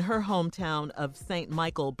street in her hometown of St.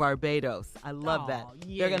 Michael, Barbados. I love that.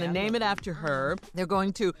 Yeah, They're going to name it after her. They're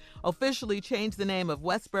going to officially change the name of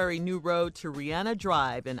Westbury New Road to Rihanna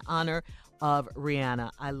Drive in honor of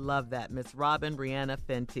Rihanna. I love that, Miss Robin Rihanna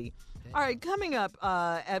Fenty. All right, coming up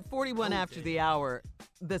at 41 after the hour,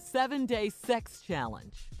 the 7-day sex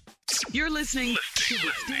challenge. You're listening to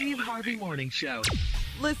the Steve Harvey Morning Show.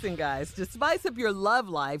 Listen, guys, to spice up your love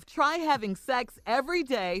life, try having sex every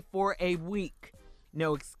day for a week.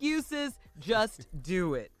 No excuses, just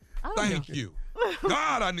do it. Thank you.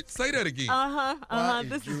 God, I need say that again.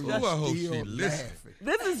 This is just I hope she listens.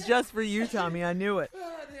 This is just for you, Tommy. I knew it.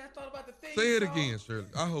 Say it again, Shirley.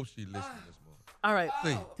 I hope she listens this morning. All right.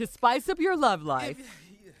 Say To spice up your love life,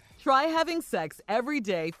 try having sex every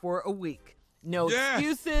day for a week. No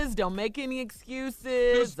excuses. Don't make any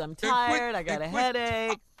excuses. I'm tired. I got a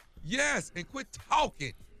headache. Yes, and quit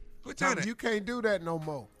talking. Quit talking. You can't do that no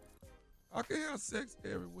more. I can have sex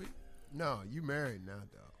every week. No, you married now,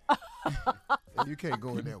 dog. And you can't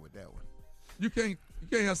go in there with that one. You can't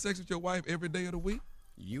have sex with your wife every day of the week?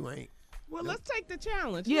 You ain't. Well, let's take the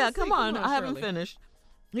challenge. Yeah, Let's come see. on. I haven't Shirley. finished.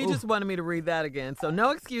 He just wanted me to read that again. So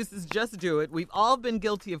no excuses, just do it. We've all been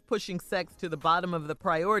guilty of pushing sex to the bottom of the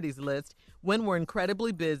priorities list when we're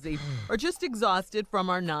incredibly busy or just exhausted from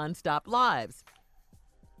our nonstop lives.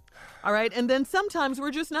 All right, and then sometimes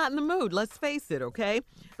we're just not in the mood. Let's face it, okay?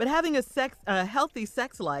 But having a healthy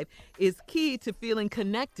sex life is key to feeling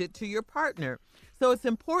connected to your partner. So it's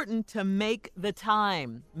important to make the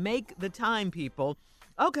time. Make the time, people.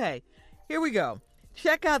 Okay, here we go.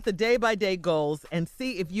 Check out the day-by-day goals and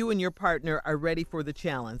see if you and your partner are ready for the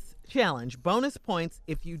challenge. challenge. Bonus points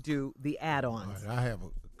if you do the add-ons. All right, I have a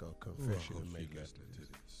confession to make after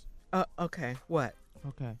this. Okay. What?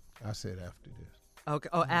 Okay. I said after this. Okay.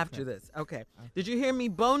 Oh, after this. Okay. Did you hear me?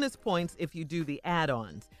 Bonus points if you do the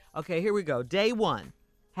add-ons. Okay, here we go. Day 1,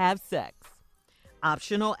 have sex.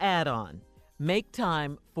 Optional add-on, make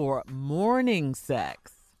time for morning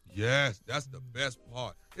sex. Yes, that's the best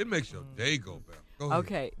part. It makes your day go better. Go ahead.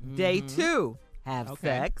 Okay, day 2, have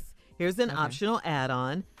sex. Here's an optional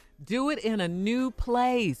add-on, do it in a new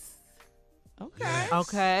place. Okay. Yes.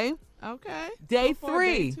 Okay. Okay. Day So far,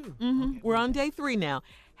 3. day 2. Okay. We're on day 3 now.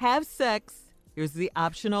 Have sex. Here's the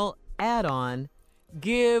optional add-on,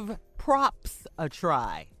 give props a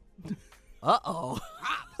try. Uh-oh.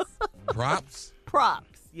 Props?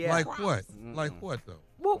 Props, yeah. Like what? Like what, though?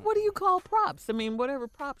 Well, what do you call props? I mean, whatever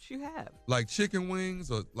props you have. Like chicken wings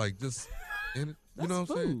or like just, you know what I'm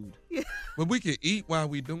saying? Yeah. But we can eat while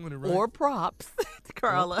we doing it, right? Or props,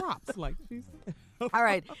 Carla. Or props, like she said. All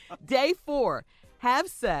right. Day 4, have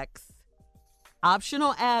sex.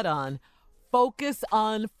 Optional add-on, focus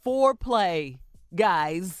on foreplay,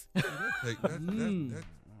 guys.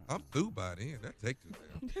 I'm through by then. That take too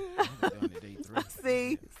damn.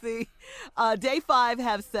 See. Day 5,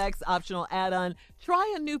 have sex. Optional add-on,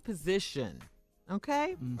 try a new position.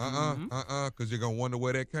 Okay? Because you're going to wonder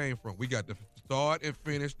where that came from. We got to start and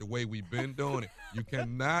finish the way we've been doing it. You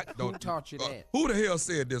cannot. Who taught you that? Who the hell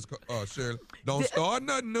said this, Shirley? Don't start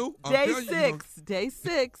nothing new. I'm Day telling you, 6, day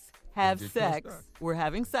 6, have Get sex. cussed out. We're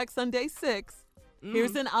having sex on day 6.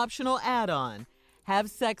 Here's an optional add-on, have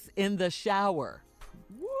sex in the shower.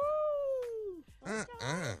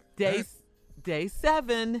 Day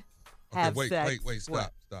 7, have sex. Wait,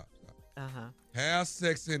 stop. Uh-huh. Have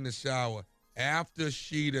sex in the shower after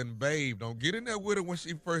she done bathed. Don't get in there with her when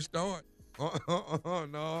she first start.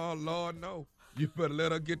 No, Lord, no. You better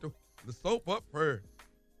let her get the soap up first.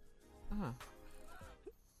 Uh-huh.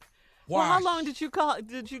 Wash. Well, how long did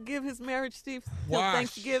you give his marriage, Steve? Till Wash.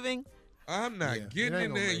 Thanksgiving? I'm not getting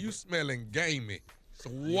in there. You smelling gamey. So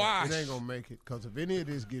wash. It ain't gonna make it, because if any of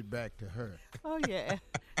this get back to her. Oh, yeah.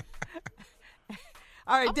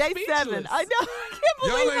 All right, day 7. I know. I can't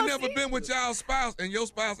believe Y'all ain't how never been with y'all spouse, and your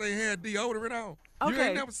spouse ain't had deodorant on. You Okay.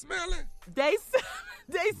 ain't never smell it. Day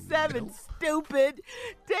 7, stupid.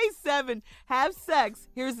 Day 7, have sex.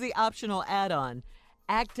 Here's the optional add-on.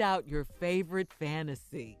 Act out your favorite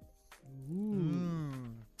fantasy.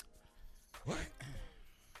 What?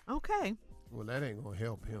 Okay. Well, that ain't gonna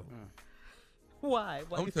help him. Why? I'm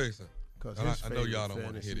going to tell you something. Because And his I know favorite y'all don't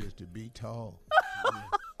want to fantasy hit is it. to be tall.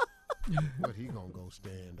 What he gonna go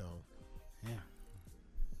stand on?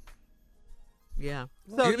 Yeah.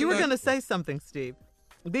 So you were going to say something, Steve.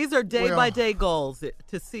 These are day-by-day goals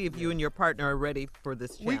to see if you and your partner are ready for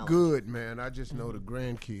this challenge. We good, man. I just know the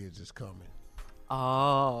grandkids is coming.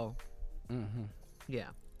 Oh. Mm-hmm. Yeah.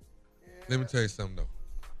 Let me tell you something, though.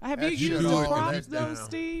 Have you If used do a it- prop, though, down.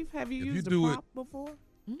 Steve? Have you If you used a do it- prop before?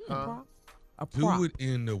 A Huh? prop? A prop. Do it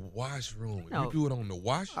in the washroom. No. You do it on the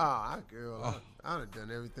wash. Girl, I done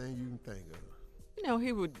done everything you can think of. You know,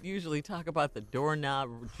 he would usually talk about the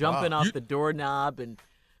doorknob, jumping off the doorknob and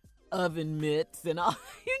oven mitts and all.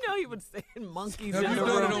 You know, he would say monkeys Have in you the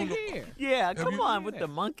done it room. on the- Here. Yeah, Have come you- on with the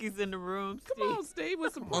monkeys in the room, Steve. Come on, Steve,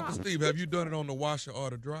 with some Uncle props. Steve, have you done it on the washer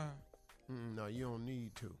or the dryer? No, you don't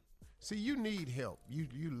need to. See, you need help. You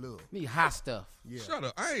little. Need hot stuff. Yeah. Shut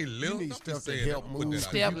up. I ain't You little. need I'm stuff just to saying help that. Put move. that out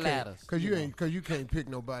Step there. ladders. Because you can't pick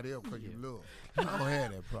nobody up because you little. I don't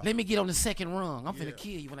have that problem. Let me get on the second rung. I'm finna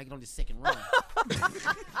kill you when I get on the second rung.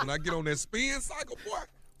 When I get on that spin cycle, boy.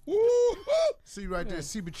 Woo! See right there.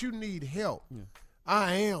 See, but you need help.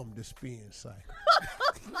 I am the spin cycle.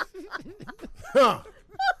 Huh.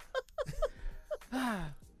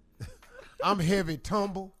 I'm heavy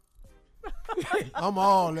tumble. I'm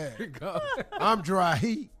all that. I'm dry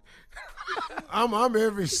heat. I'm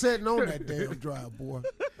every setting on that damn dry boy.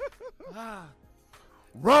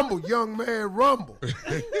 Rumble, young man, rumble.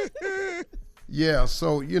 Yeah,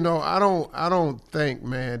 so I don't think,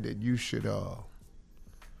 man, that you should the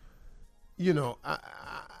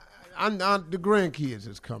grandkids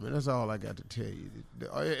is coming. That's all I got to tell you.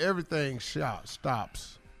 Everything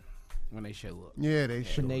stops when they show up. Yeah, they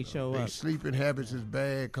show show Their up. sleeping habits is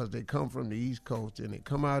bad because they come from the East Coast and they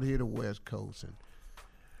come out here to West Coast and,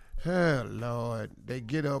 oh Lord, they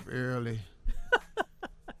get up early.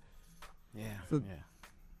 Yeah.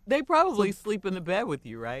 They probably sleep in the bed with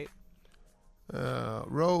you, right?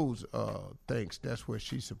 Rose thinks that's where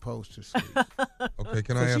she's supposed to sleep. Okay,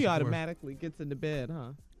 can I So ask she a question? automatically gets in the bed,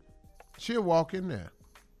 huh? She'll walk in there.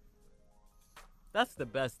 That's the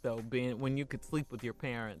best, though, being when you could sleep with your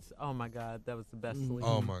parents. Oh, my God, that was the best sleep.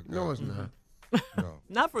 Oh, my God. No, it's not. No.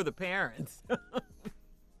 Not for the parents.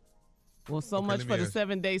 Well, so much for the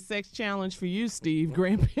 7-day sex challenge for you, Steve,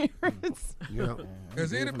 grandparents. Yeah.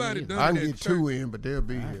 Has anybody done it I can at get church? 2 in, but they'll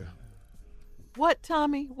be here. What,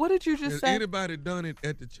 Tommy? What did you just Has say? anybody done it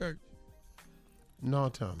at the church? No,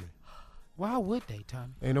 Tommy. Why would they,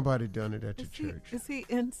 Tommy? Ain't nobody done it at the church. Is he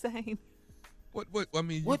insane? What? I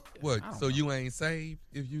mean, What? What? I don't So know. you ain't saved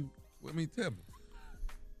if you? I mean, tell me.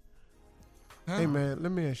 Huh? Hey, man,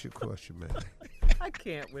 let me ask you a question, man. I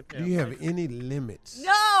can't with Do him. you have any limits?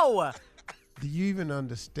 No! Do you even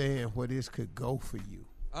understand where this could go for you?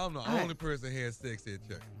 I'm the only person had sex at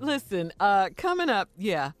church. Listen, coming up,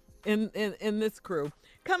 in this crew.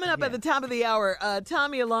 Coming up at the top of the hour,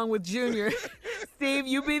 Tommy along with Junior. Steve,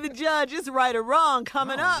 you be the judge. It's right or wrong.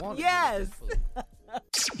 Coming up, yes.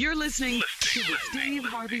 You're listening to the Steve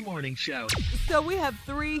Harvey Morning Show. So we have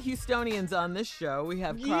 3 Houstonians on this show. We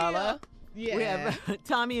have Carla. Yeah. We have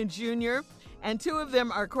Tommy and Junior. And 2 of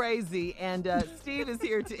them are crazy. And Steve is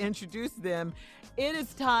here to introduce them. It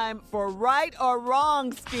is time for right or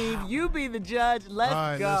wrong, Steve. You be the judge. Let's All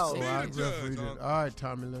right, go. Let's go. All right,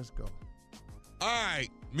 Tommy, let's go. All right,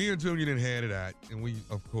 me and Junior didn't had it out, and we,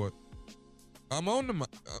 of course, I'm on the.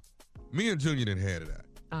 Me and Junior didn't had it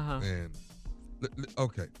out. And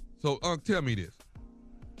okay, so tell me this: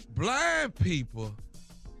 blind people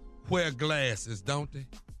wear glasses, don't they?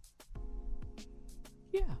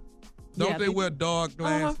 Yeah. Don't they wear dark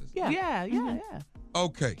glasses? Yeah.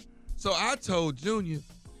 Okay, so I told Junior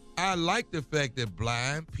I like the fact that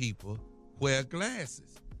blind people wear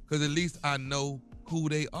glasses because at least I know who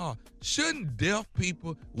they are. Shouldn't deaf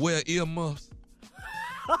people wear earmuffs?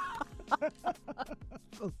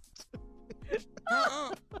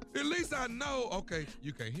 At least I know. Okay,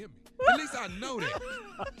 you can't hear me. At least I know that.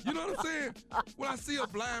 You know what I'm saying? When I see a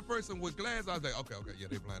blind person with glasses, I was like, okay, yeah,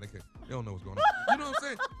 they blind. They don't know what's going on. You know what I'm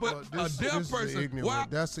saying? But Well, a deaf person, why?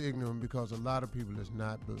 That's ignorant because a lot of people that's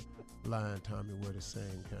not blind, Tommy, wear the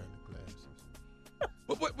same kind of glasses.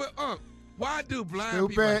 But why do blind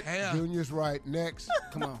people Stupid. have? Junior's right. Next.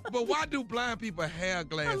 Come on. But why do blind people have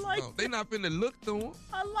glasses on? They not finna look through them.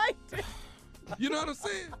 I liked it. You know what I'm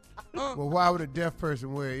saying? Well, why would a deaf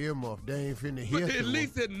person wear an earmuff? They ain't finna hear. But at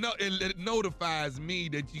least it notifies me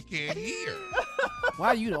that you can't hear. Why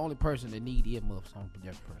are you the only person that need earmuffs on the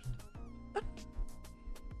deaf person?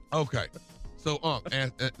 Okay. So,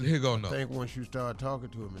 here go no. I think once you start talking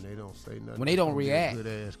to them and they don't say nothing. When they don't it's gonna be a react.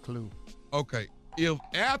 Good ass clue. Okay. If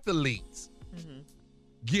athletes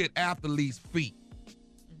get athletes' feet,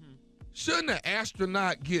 shouldn't an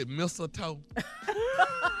astronaut get mistletoe? You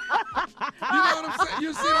know what I'm saying?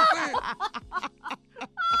 You see what I'm saying?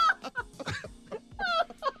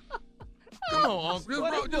 Come on,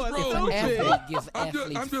 Uncle. Just roll If with an it. athlete gets I'm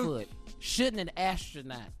athlete's just- foot, shouldn't an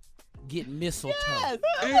astronaut get mistletoe?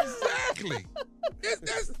 Exactly.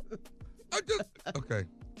 Okay.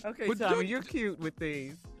 Okay, But Tommy, don't- you're cute with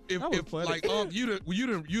these. If like you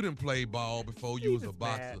didn't play ball before you was a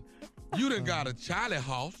boxer. You done got a Charlie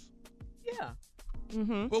horse. Yeah.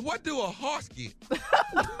 Mm-hmm. But what do a horse get?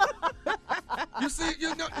 You see,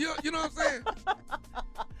 you know what I'm saying?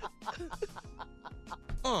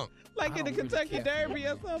 Like in the Kentucky Derby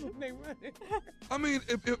or something, they running. I mean,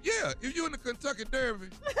 if you're in the Kentucky Derby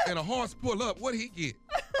and a horse pull up, what he get?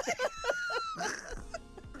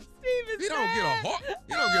 He don't get a horse.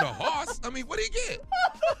 He don't get a horse. I mean, what he get?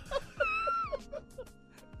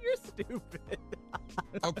 You're stupid.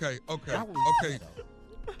 Okay.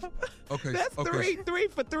 That's three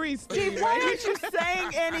for three, Steve. Steve, why aren't you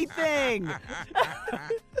saying anything?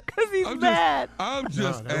 Because he's mad. I'm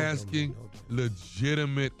just asking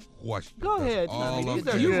legitimate questions. Go ahead, That's all Tommy. I'm These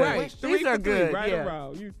are saying. good. Right. These Three are for three, good. right yeah. or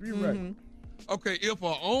wrong. You're right. Okay, if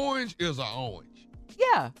an orange is an orange,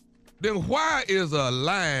 Yeah. then why is a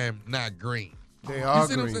lime not green? They You are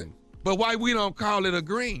see what I'm saying? green But why we don't call it a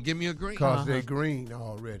green? Give me a green. because they green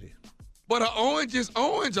already. But an orange is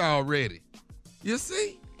orange already. You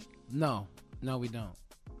see? No, we don't.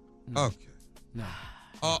 Okay. No.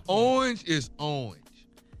 Orange is orange.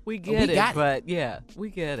 We get we it, got it. but yeah, we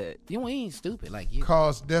get it. You ain't stupid like you.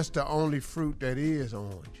 Because that's the only fruit that is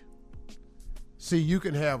orange. See, you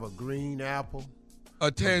can have a green apple. A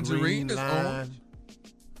tangerine green is lime. orange.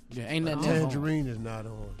 Yeah, ain't A nothing else on. tangerine is not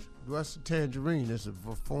orange. What's a tangerine? It's a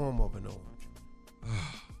form of an orange.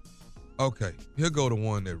 Okay, here go the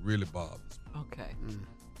one that really bothers me. Okay.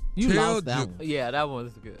 You Tell lost that Ju- one. Yeah, that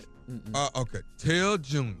one's good. Okay, tell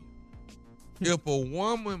Junior if a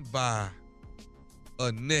woman buy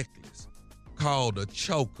a necklace called a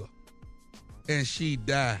choker and she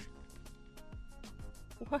die,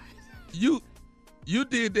 What? you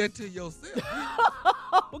did that to yourself.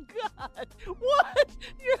 Oh, God. What?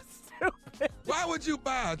 You're stupid. would you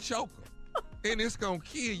buy a choker and it's gonna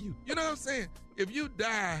kill you? You know what I'm saying? If you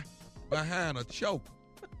die behind a choker,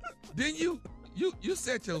 then you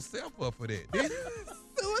set yourself up for that. Didn't you?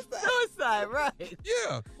 Suicide, right?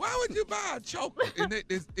 Yeah. Why would you buy a choker? And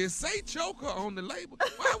it say choker on the label.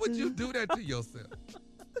 Why would you do that to yourself?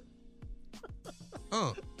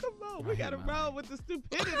 Come on, we gotta roll with the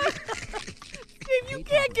stupidity. Steve, you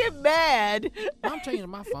can't get mad. I'm changing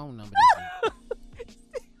my phone number.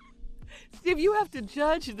 Steve, you have to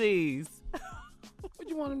judge these. What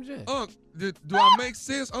you want him to judge? Do I make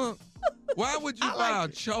sense, Why would you buy a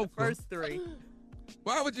choker? First three.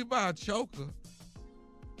 Why would you buy a choker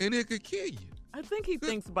and it could kill you? I think he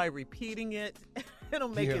thinks by repeating it, it'll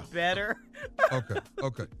make it better.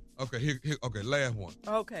 Okay, here, okay, last one.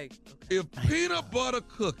 Okay. If peanut butter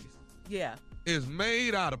cookies is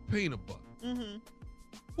made out of peanut butter,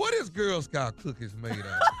 what is Girl Scout cookies made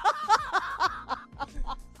out of?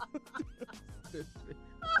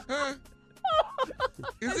 Huh?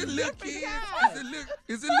 Is it little kids?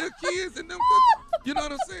 Is it little kids in them cookies? You know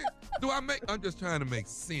what I'm saying? I'm just trying to make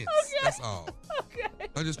sense. Okay. That's all. Okay.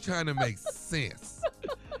 I'm just trying to make sense.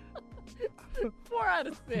 4 out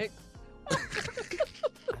of 6.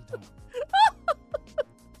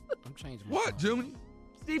 I'm changing my What, phone. Junior?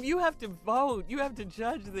 Steve, you have to vote. You have to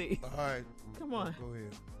judge these. All right. Come on. Go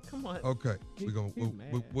ahead. Come on. Okay, we're gonna.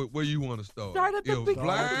 Where you want to start? Start at the If beginning.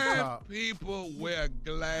 blind people wear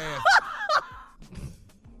glasses,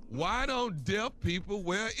 why don't deaf people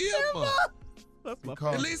wear earmuffs?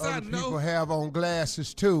 Because At least other I know. people have on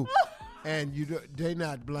glasses too, and they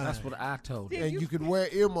not blind. That's what I told you. And you can wear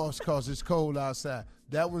earmuffs because it's cold outside.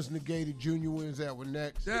 That was negated. Junior wins that one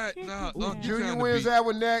next. Junior wins that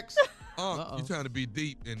one next. You trying to be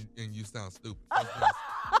deep and you sound stupid.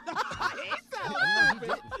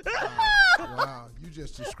 Wow, you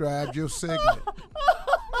just described your segment.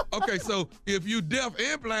 Okay, so if you deaf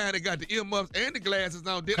and blind and got the earmuffs and the glasses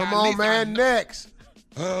on, then Come on, man, next.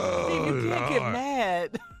 Oh, Steve, you can't get Lord.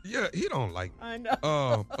 mad. Yeah, he don't like me. I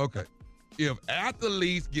know. Okay. If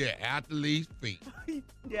athletes get athletes' feet,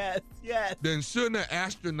 Yes. then shouldn't an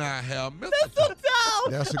astronaut have mistletoe?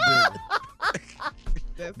 That's a good one.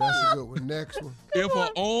 That's a good one. Next one. If an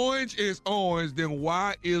orange is orange, then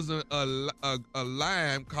why isn't a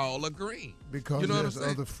lime called a green? Because you know there's what I'm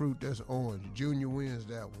saying? other fruit that's orange. Junior wins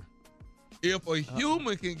that one. If a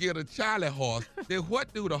human can get a Charlie horse, then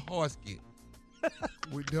what do the horse get?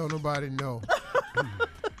 We don't nobody know.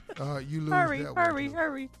 You lose Hurry, that one.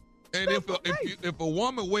 hurry. And if a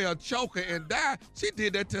woman wear a choker and die, she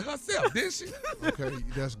did that to herself, didn't she? Okay,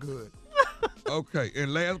 that's good. Okay,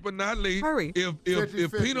 and last but not least, Hurry. if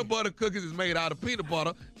 50-50. peanut butter cookies is made out of peanut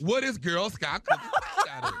butter, what is Girl Scout cookies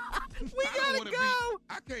made out of? We gotta go.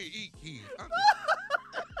 I can't eat kids.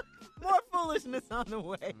 More foolishness on the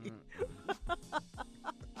way.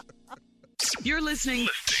 You're listening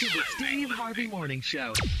to the Steve Harvey Morning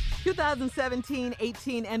Show.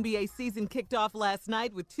 2017-18 NBA season kicked off last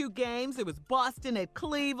night with 2 games. It was Boston at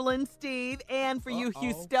Cleveland, Steve, and for you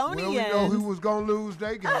Houstonians. Well, we know who was going to lose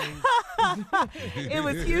their game. It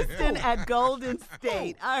was Houston at Golden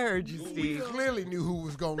State. I heard you, We Steve. clearly knew who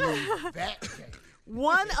was going to lose that game.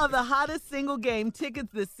 One of the hottest single game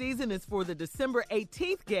tickets this season is for the December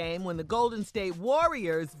 18th game when the Golden State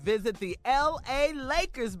Warriors visit the L.A.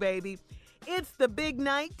 Lakers, baby. It's the big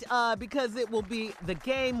night because it will be the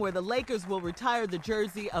game where the Lakers will retire the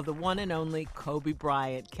jersey of the one and only Kobe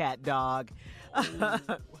Bryant, cat dog.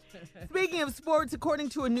 Speaking of sports, according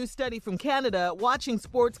to a new study from Canada, watching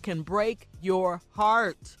sports can break your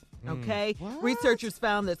heart. Okay? Researchers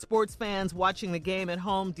found that sports fans watching the game at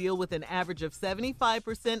home deal with an average of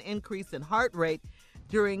 75% increase in heart rate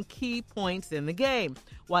during key points in the game,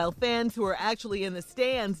 while fans who are actually in the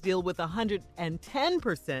stands deal with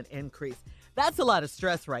 110% increase. That's a lot of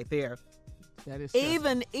stress right there. That is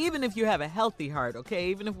even if you have a healthy heart, okay?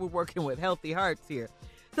 Even if we're working with healthy hearts here.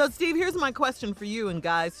 So, Steve, here's my question for you and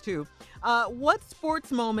guys, too. What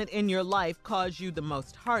sports moment in your life caused you the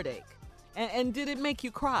most heartache? And did it make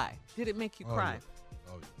you cry? Did it make you cry?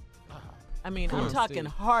 Oh, yeah. I mean, Go I'm ahead, talking Steve.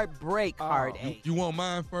 heartbreak, heartache. You want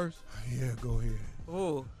mine first? Yeah, go ahead.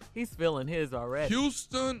 Ooh, he's feeling his already.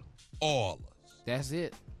 Houston Oilers. That's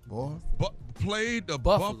it. Boy, played the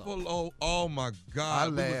Buffalo. Buffalo. Oh my God!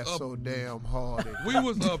 I laughed so damn hard. At We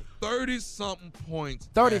was up 30-something points.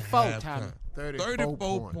 34 at Tommy. halftime.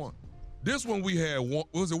 34 points. This one we had.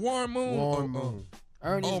 Was it Warren Moon? Warren Moon.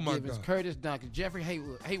 Ernest Oh, my Givens, God. Curtis Duncan, Jeffrey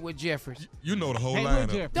Haywood Jeffers. You know the whole Haywood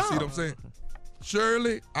lineup. Jeffers. You see what I'm saying?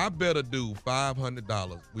 Shirley, I better do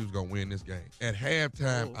 $500. We was gonna win this game. At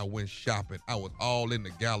halftime, I went shopping. I was all in the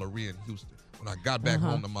gallery in Houston. When I got back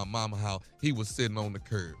home to my mama house, he was sitting on the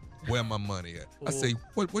curb. where my money at. I say,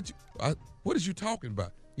 what is you talking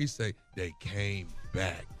about? He say, they came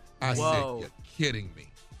back. I said, you're kidding me.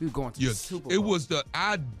 You going to the Super Bowl. It was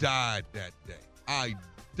I died that day. I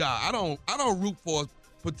died. I don't root for a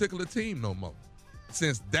particular team no more.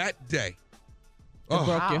 Since that day. It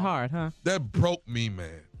broke your heart, huh? That broke me,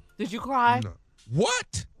 man. Did you cry? No.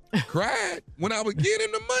 What? Cried when I was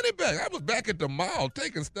getting the money back. I was back at the mall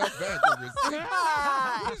taking stuff back to receipt.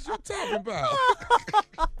 What is you talking about?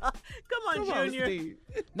 Come on, Junior. Steve.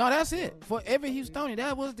 No, that's it. For every Houstonian,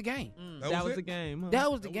 that was the game. That was the game. Huh?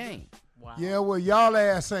 That was the game. Wow. Yeah, well, y'all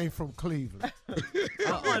ass ain't from Cleveland.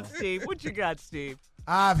 Come on, Steve. What you got, Steve?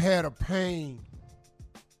 I've had a pain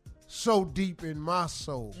so deep in my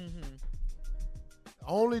soul.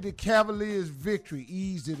 Only the Cavaliers' victory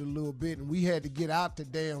eased it a little bit, and we had to get out the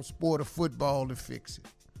damn sport of football to fix it.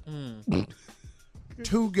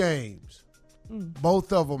 2 games,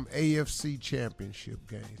 both of them AFC championship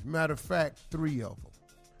games. Matter of fact, 3 of them.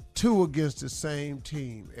 2 against the same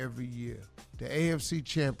team every year. The AFC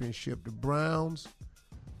championship, the Browns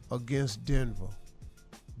against Denver.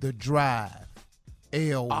 The Drive,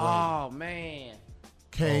 Elway. Oh, man.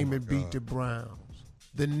 Came and beat the Browns.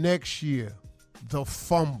 The next year, the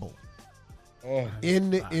fumble in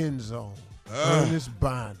the end zone. Ernest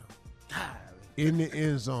Bynum in the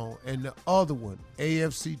end zone. And the other one,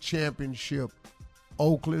 AFC Championship,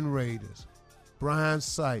 Oakland Raiders. Brian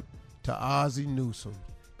Sipe to Ozzie Newsome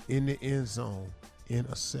in the end zone,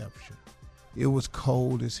 interception. It was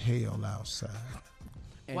cold as hell outside.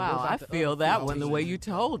 Wow, I feel that one the way you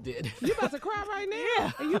told it. You about to cry right now?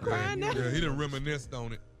 Yeah. Are you crying now? Yeah, he done reminisced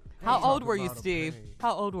on it. How old were you, Steve?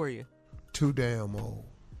 How old were you? Too damn old.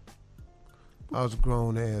 I was a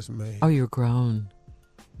grown-ass man. Oh, you're grown.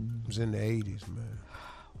 It was in the 80s, man.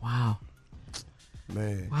 Wow.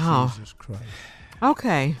 Man, wow. Jesus Christ.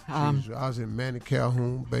 Okay. I was in Manny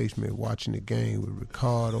Calhoun basement watching the game with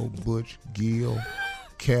Ricardo, Butch, Gill,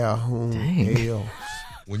 Calhoun, Hale.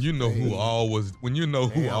 When you know who all was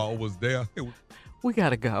there. We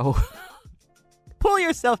gotta go. Pull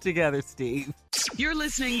yourself together, Steve. You're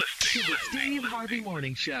listening to the Steve Harvey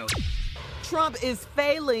Morning Show. Trump is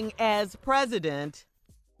failing as president.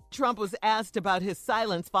 Trump was asked about his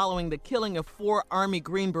silence following the killing of 4 Army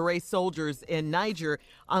Green Beret soldiers in Niger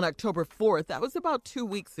on October 4th. That was about 2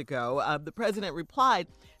 weeks ago. The president replied,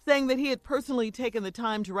 saying that he had personally taken the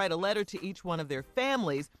time to write a letter to each one of their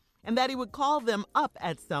families and that he would call them up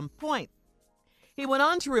at some point. He went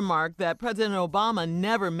on to remark that President Obama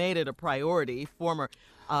never made it a priority. Former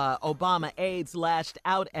Obama aides lashed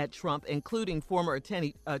out at Trump, including former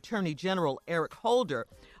Attorney General Eric Holder.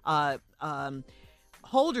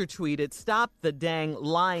 Holder tweeted, "Stop the dang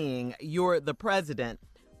lying. You're the president.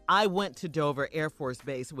 I went to Dover Air Force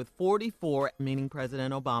Base with 44, meaning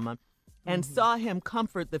President Obama, and saw him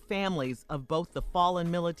comfort the families of both the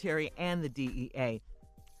fallen military and the DEA."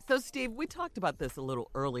 So, Steve, we talked about this a little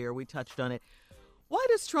earlier. We touched on it. Why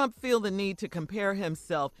does Trump feel the need to compare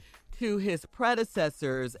himself to his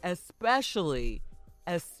predecessors, especially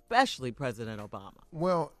President Obama?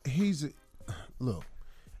 Well, look,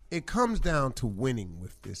 it comes down to winning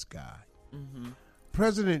with this guy.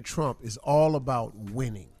 President Trump is all about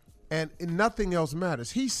winning, and nothing else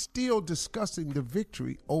matters. He's still discussing the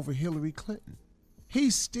victory over Hillary Clinton.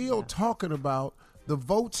 He's still talking about the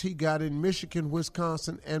votes he got in Michigan,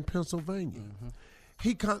 Wisconsin, and Pennsylvania.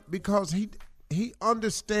 Because he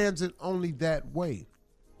understands it only that way.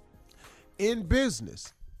 In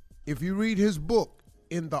business, if you read his book,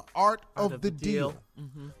 In the Art of the Deal,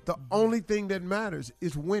 the only thing that matters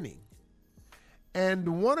is winning.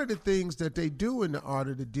 And one of the things that they do in the Art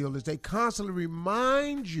of the Deal is they constantly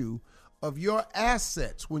remind you of your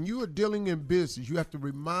assets. When you are dealing in business, you have to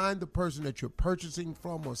remind the person that you're purchasing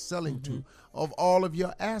from or selling to of all of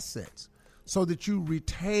your assets so that you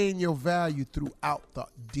retain your value throughout the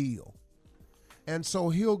deal. And so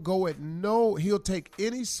he'll take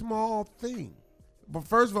any small thing. But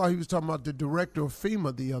first of all, he was talking about the director of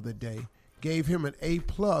FEMA the other day, gave him an A+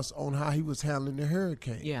 on how he was handling the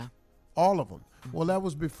hurricane. Yeah. All of them. Well, that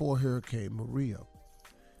was before Hurricane Maria.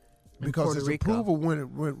 Because his approval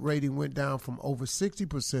rating went down from over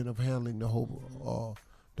 60% of handling the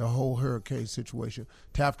whole hurricane situation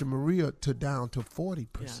to after Maria to down to 40%.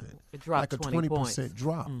 Yeah, it dropped like a 20% points.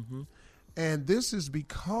 Drop. And this is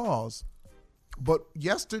because, but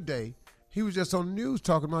yesterday he was just on the news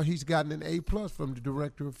talking about he's gotten an A+ from the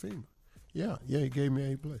director of FEMA. Yeah, he gave me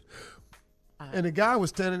an A+. And the guy was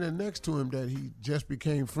standing there next to him that he just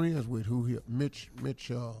became friends with, Mitch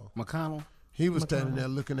McConnell. He was standing there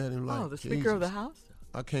looking at him like, the Speaker of the House?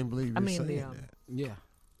 I can't believe you're saying that. Yeah.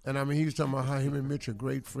 And I mean, he was talking about how him and Mitch are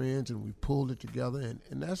great friends and we pulled it together.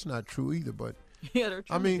 And that's not true either. But, yeah, they're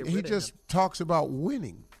trying I mean, to get he rid of just him. talks about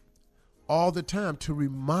winning all the time to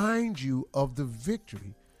remind you of the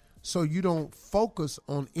victory so you don't focus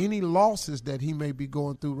on any losses that he may be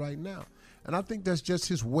going through right now. And I think that's just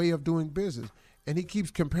his way of doing business. And he keeps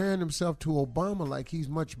comparing himself to Obama like he's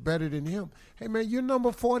much better than him. Hey, man, you're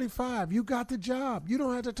number 45. You got the job. You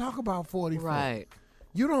don't have to talk about 44. Right.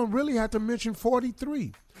 You don't really have to mention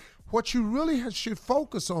 43. What you really should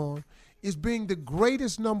focus on is being the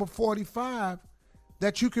greatest number 45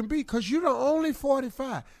 that you can be, because you're the only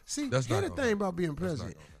 45. See, here's the thing about being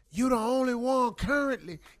president. You're the only one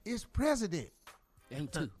currently is president.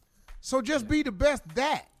 Ain't two. So just be the best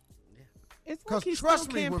that. It's Because like he's trust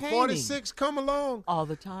still me, when campaigning. 46 come along, all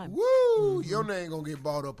the time. Woo, your name going to get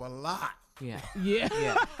bought up a lot. Yeah. Yeah.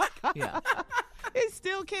 Yeah. Yeah. It's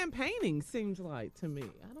still campaigning, seems like to me.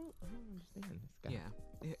 I don't understand this guy.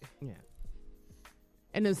 Yeah. Yeah.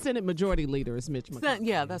 And the Senate Majority Leader is Mitch McConnell.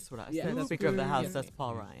 Yeah, that's what I said. The Speaker of the House, that's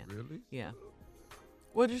Paul Ryan. Really? Yeah.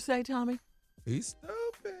 What'd you say, Tommy? He's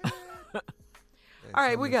stupid. All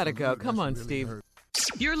right, we got to go. Come on, Steve.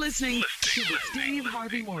 You're listening to the Steve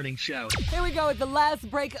Harvey Morning Show. Here we go at the last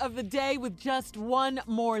break of the day with just one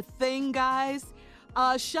more thing, guys.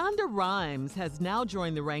 Shonda Rhimes has now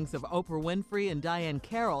joined the ranks of Oprah Winfrey and Diane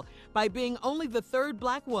Carroll by being only the third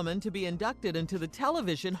black woman to be inducted into the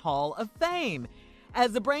Television Hall of Fame.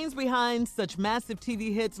 As the brains behind such massive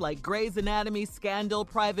TV hits like Grey's Anatomy, Scandal,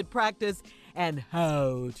 Private Practice, and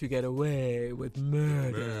How to Get Away with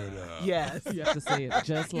Murder. Yes. You have to say it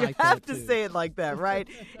just like that. You have to too. say it like that, right?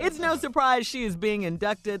 It's no surprise she is being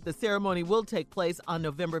inducted. The ceremony will take place on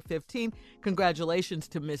November 15th. Congratulations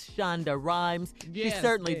to Miss Shonda Rhimes. Yes, she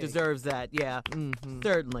certainly big. deserves that. Yeah,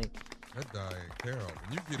 certainly. That Diane Carroll,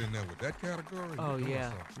 when you get in there with that category, Oh, you're doing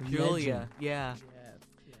yeah. something. Julia, yeah.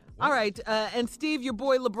 All right, and Steve, your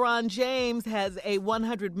boy LeBron James has a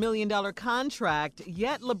 $100 million contract,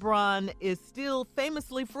 yet LeBron is still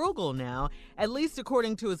famously frugal now, at least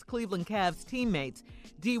according to his Cleveland Cavs teammates.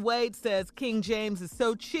 D. Wade says King James is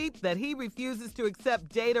so cheap that he refuses to accept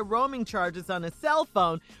data roaming charges on his cell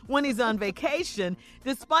phone when he's on vacation,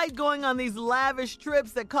 despite going on these lavish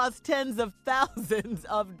trips that cost tens of thousands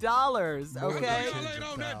of dollars, okay? Y'all ain't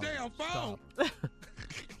on that damn phone.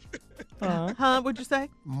 What'd you say?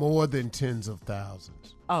 More than tens of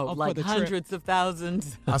thousands. Oh, for like the trip. hundreds of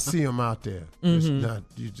thousands. I see them out there. It's not,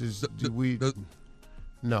 you just,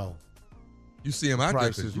 no. You see him out there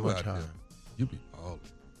Price 'cause is you much out there. higher. You be balling.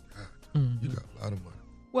 God, you got a lot of money.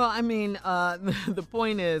 Well, I mean, the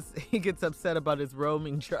point is he gets upset about his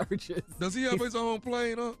roaming charges. Does he have his own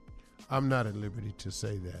plane, huh? I'm not at liberty to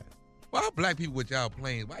say that. Why black people with y'all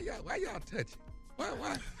planes? Why y'all touch it?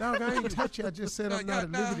 Why? Dog, I ain't touch you. I just said I'm not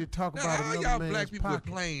at liberty to talk about how another y'all man's black people pocket.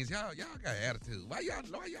 with planes? Y'all got attitude. Why y'all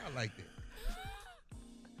like that?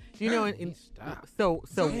 You know, so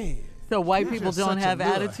white You're people just don't such a have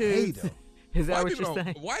little attitudes. hater. Is that White what people you're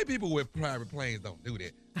don't- saying? White people with private planes don't do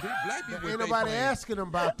that. Black people with Ain't they nobody planes. asking them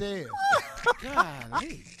about theirs.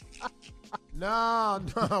 Golly.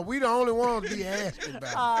 No, we the only ones be asking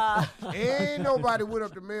about it. Ain't nobody went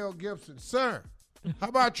up to Mel Gibson. Sir, how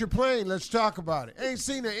about your plane? Let's talk about it. Ain't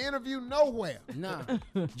seen an interview nowhere. No.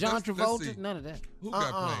 John Let's Travolta, see. none of that. Who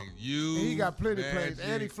got planes? You. He got plenty of planes, Magic.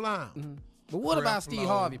 and he flying. But what about Creflo. Steve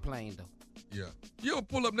Harvey playing, though? Yeah. You ever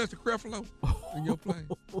pull up next to Creflo in your plane?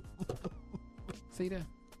 See that?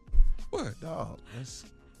 What? Dog, that's...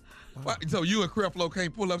 What? So you and Creflo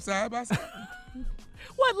can't pull up side by side?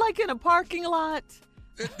 What, like in a parking lot?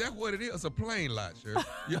 That's what it is. It's a plane lot, sure.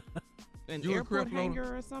 Yeah. An You and airport Creflo-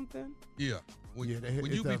 hangar or something? Yeah. When you be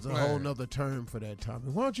there's a flying. whole nother term for that, Tommy.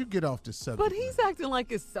 Why don't you get off the subject? But he's acting like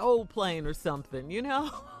it's soul plane or something, you know?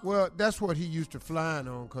 Well, that's what he used to flying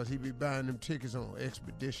on because he be buying them tickets on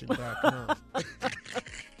expedition.com.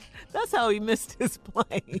 That's how he missed his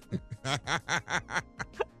plane.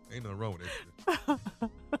 Ain't nothing wrong with that.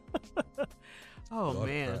 Oh,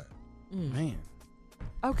 man. Man.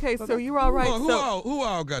 Okay, so you're all right. Who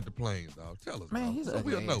all got the planes, dog? Tell us. Man, dog. his So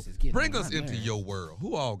ugly we'll know. ass is getting Bring on us my into nerves. your world.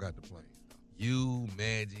 Who all got the planes? You,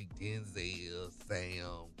 Magic, Denzel,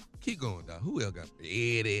 Sam. Keep going, dog. Who else got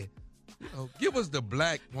Eddie? You know, give us the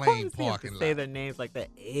black Why plane does he have to parking say lot. their names like that?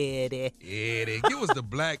 Eddie. Eddie. Give us the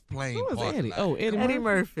black plane Who was parking Eddie? lot. Oh, Eddie Eddie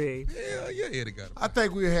Murphy. Murphy. Hell yeah, Eddie got I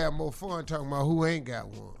think we'll have more fun talking about who ain't got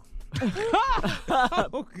one.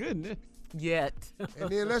 Oh, goodness. Yet. And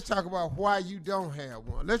then let's talk about why you don't have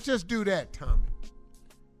one. Let's just do that, Tommy.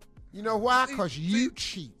 You know why? Because you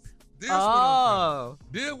cheap. This what I'm talking about.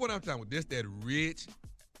 This what I'm talking about. This that rich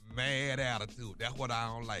mad attitude. That's what I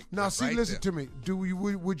don't like. Now, That's see, right listen there. to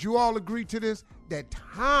me. Would you all agree to this? That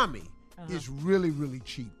Tommy is really, really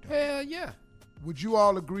cheap. Though. Hell yeah. Would you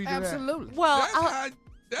all agree to Absolutely. that? Well,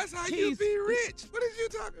 that's how you be rich. What is you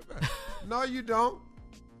talking about? No, you don't.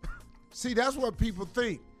 See, that's what people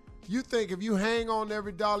think. You think if you hang on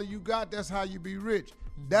every dollar you got, that's how you be rich.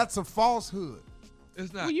 That's a falsehood.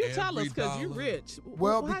 It's not. Well, you tell every us because you're dollar. rich.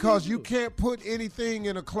 Well, How do because do you it? can't put anything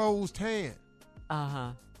in a closed hand.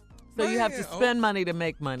 So you have to spend money to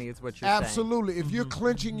make money, is what you're Absolutely. If you're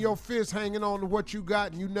clenching your fist, hanging on to what you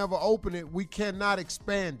got, and you never open it, we cannot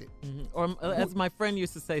expand it. saying. Or as my friend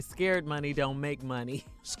used to say, scared money don't make money.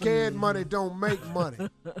 Scared money don't make money.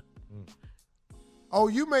 Oh,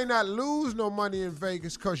 you may not lose no money in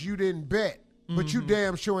Vegas because you didn't bet, but you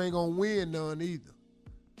damn sure ain't gonna win none either.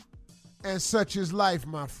 And such is life,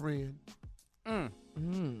 my friend. And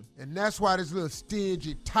that's why this little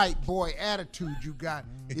stingy, tight boy attitude you got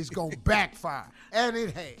is gonna backfire. And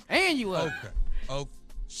it has. And you ugly. Okay. Oh,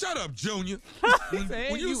 shut up, Junior. He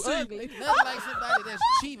said you see ugly. Nothing like somebody that's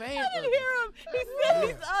cheap and I ugly. didn't hear him. He said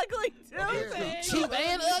he's ugly, too. He said Cheap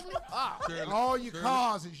and ugly? Oh. All your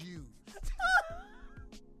cars is used.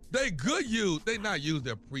 They good used. They not used.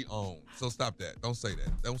 They're pre-owned. So stop that. Don't say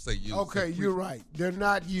that. Don't say used. Okay, you're right. They're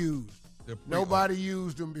not used. They're pre-owned. Nobody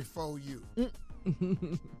used them before you.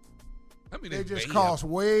 I mean, They just may cost have-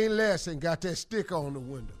 way less and got that sticker on the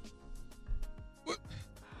window.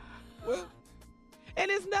 Well, And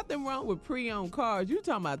there's nothing wrong with pre-owned cars. You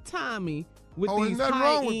talking about Tommy with Oh, these there's nothing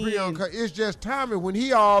wrong with pre-owned high-end- cars. It's just Tommy when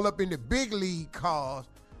he all up in the big league cars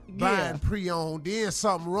buying Yeah. pre-owned. Then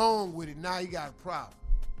something wrong with it. Now he got a problem.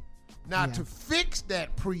 Now to fix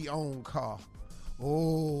that pre-owned car,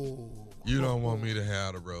 you don't want me to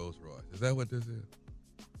have the Rolls Royce. Is that what this is?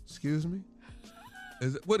 Excuse me?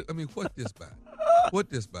 Is it what? I mean, what this about? What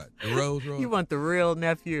this about? The Rolls Royce? You want the real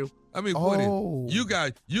nephew. I mean, what Oh. is? You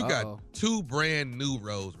got Uh-oh. two brand new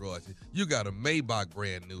Rolls Royces. You got a Maybach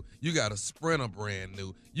brand new. You got a Sprinter brand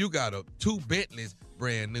new. You got two Bentleys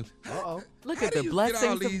brand new. Uh-oh. Look How at do the you get blessings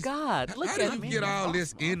all of these- God. Look How at do you get all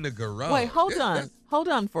this in the garage? Wait, hold on. That's- Hold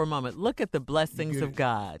on for a moment. Look at the blessings get of it.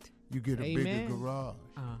 God. You get a Amen. bigger garage.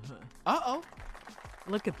 Uh-oh.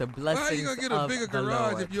 Look at the Well, blessings how you gonna get a of bigger the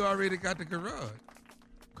garage Lord. if you already got the garage?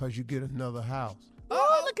 Because you get another house.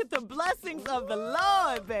 Oh, look at the blessings of the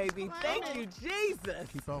Lord, baby. Thank you, Jesus.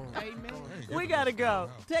 Keep on. Amen. We gotta go.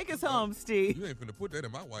 Take us home, Steve. You ain't finna put that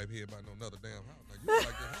in my wife's head about no another damn house. Now, you like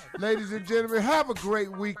that house. Ladies and gentlemen, have a great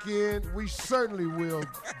weekend. We certainly will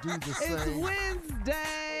do the It's same.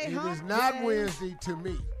 Wednesday. It hump is not day. Wednesday to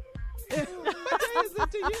me. What day is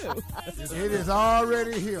it to you? It is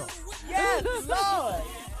already here. Yes, Lord.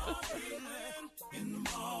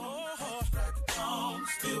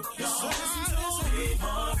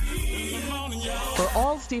 For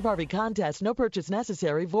all Steve Harvey contests, no purchase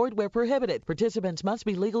necessary, void where prohibited. Participants must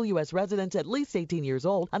be legal U.S. residents at least 18 years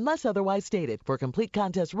old unless otherwise stated. For complete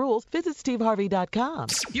contest rules, visit steveharvey.com.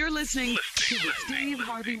 You're listening to the Steve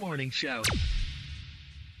Harvey Morning Show.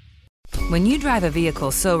 When you drive a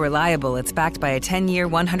vehicle so reliable it's backed by a 10-year,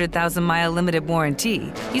 100,000-mile limited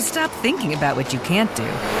warranty, you stop thinking about what you can't do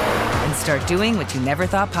and start doing what you never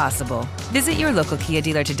thought possible. Visit your local Kia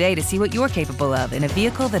dealer today to see what you're capable of in a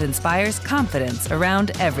vehicle that inspires confidence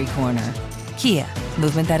around every corner. Kia,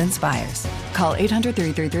 movement that inspires. Call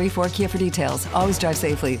 800-333-4KIA for details. Always drive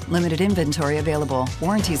safely. Limited inventory available.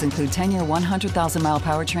 Warranties include 10-year 100,000-mile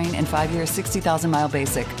powertrain and 5-year 60,000-mile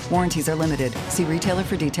basic. Warranties are limited. See retailer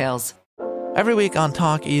for details. Every week on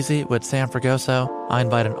Talk Easy with Sam Fragoso, I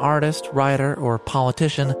invite an artist, writer, or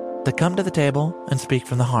politician to come to the table and speak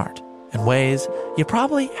from the heart in ways you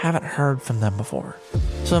probably haven't heard from them before.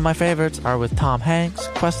 Some of my favorites are with Tom Hanks,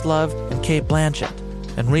 Questlove, and Cate Blanchett.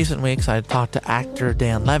 In recent weeks, I talked to actor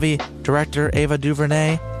Dan Levy, director Ava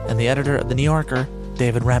DuVernay, and the editor of The New Yorker,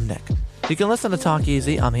 David Remnick. You can listen to Talk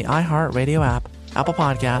Easy on the iHeartRadio app, Apple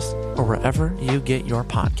Podcasts, or wherever you get your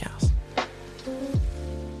podcasts.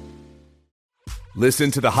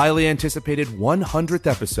 Listen to the highly anticipated 100th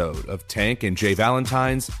episode of Tank and Jay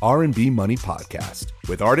Valentine's R&B Money Podcast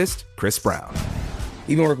with artist Chris Brown.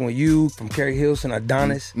 Even working with you, from Carrie Hilson,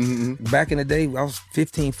 Adonis, back in the day, I was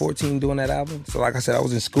 15, 14 doing that album. So like I said, I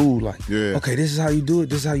was in school like, okay, this is how you do it.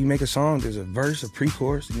 This is how you make a song. There's a verse, a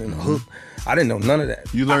pre-chorus, and then a hook. I didn't know none of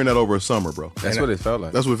that. You learned that over a summer, bro. That's what it felt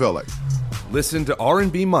like. That's what it felt like. Listen to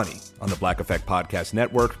R&B Money on the Black Effect Podcast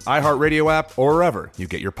Network, iHeartRadio app, or wherever you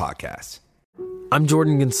get your podcasts. I'm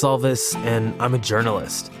Jordan Gonsalves, and I'm a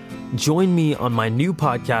journalist. Join me on my new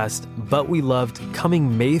podcast, But We Loved,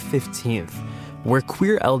 coming May 15th. where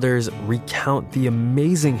queer elders recount the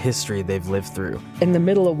amazing history they've lived through. In the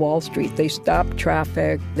middle of Wall Street, they stopped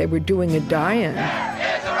traffic. They were doing a die-in.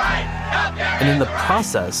 And in the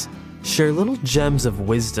process, share little gems of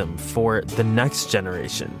wisdom for the next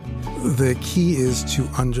generation. The key is to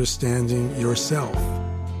understanding yourself,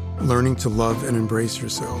 learning to love and embrace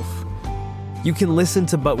yourself. You can listen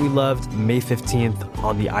to But We Loved May 15th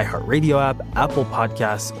on the iHeartRadio app, Apple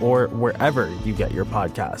Podcasts, or wherever you get your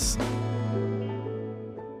podcasts.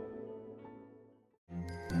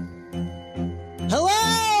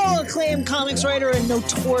 Hello, acclaimed comics writer and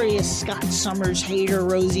notorious Scott Summers hater,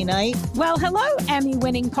 Rosie Knight. Well, hello,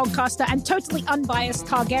 Emmy-winning podcaster and totally unbiased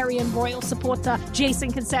Targaryen royal supporter,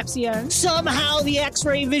 Jason Concepcion. Somehow the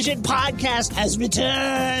X-Ray Vision podcast has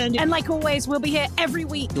returned. And like always, we'll be here every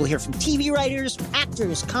week. You'll hear from TV writers,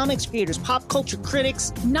 actors, comics creators, pop culture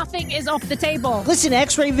critics. Nothing is off the table. Listen to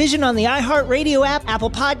X-Ray Vision on the iHeartRadio app, Apple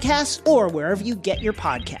Podcasts, or wherever you get your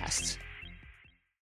podcasts.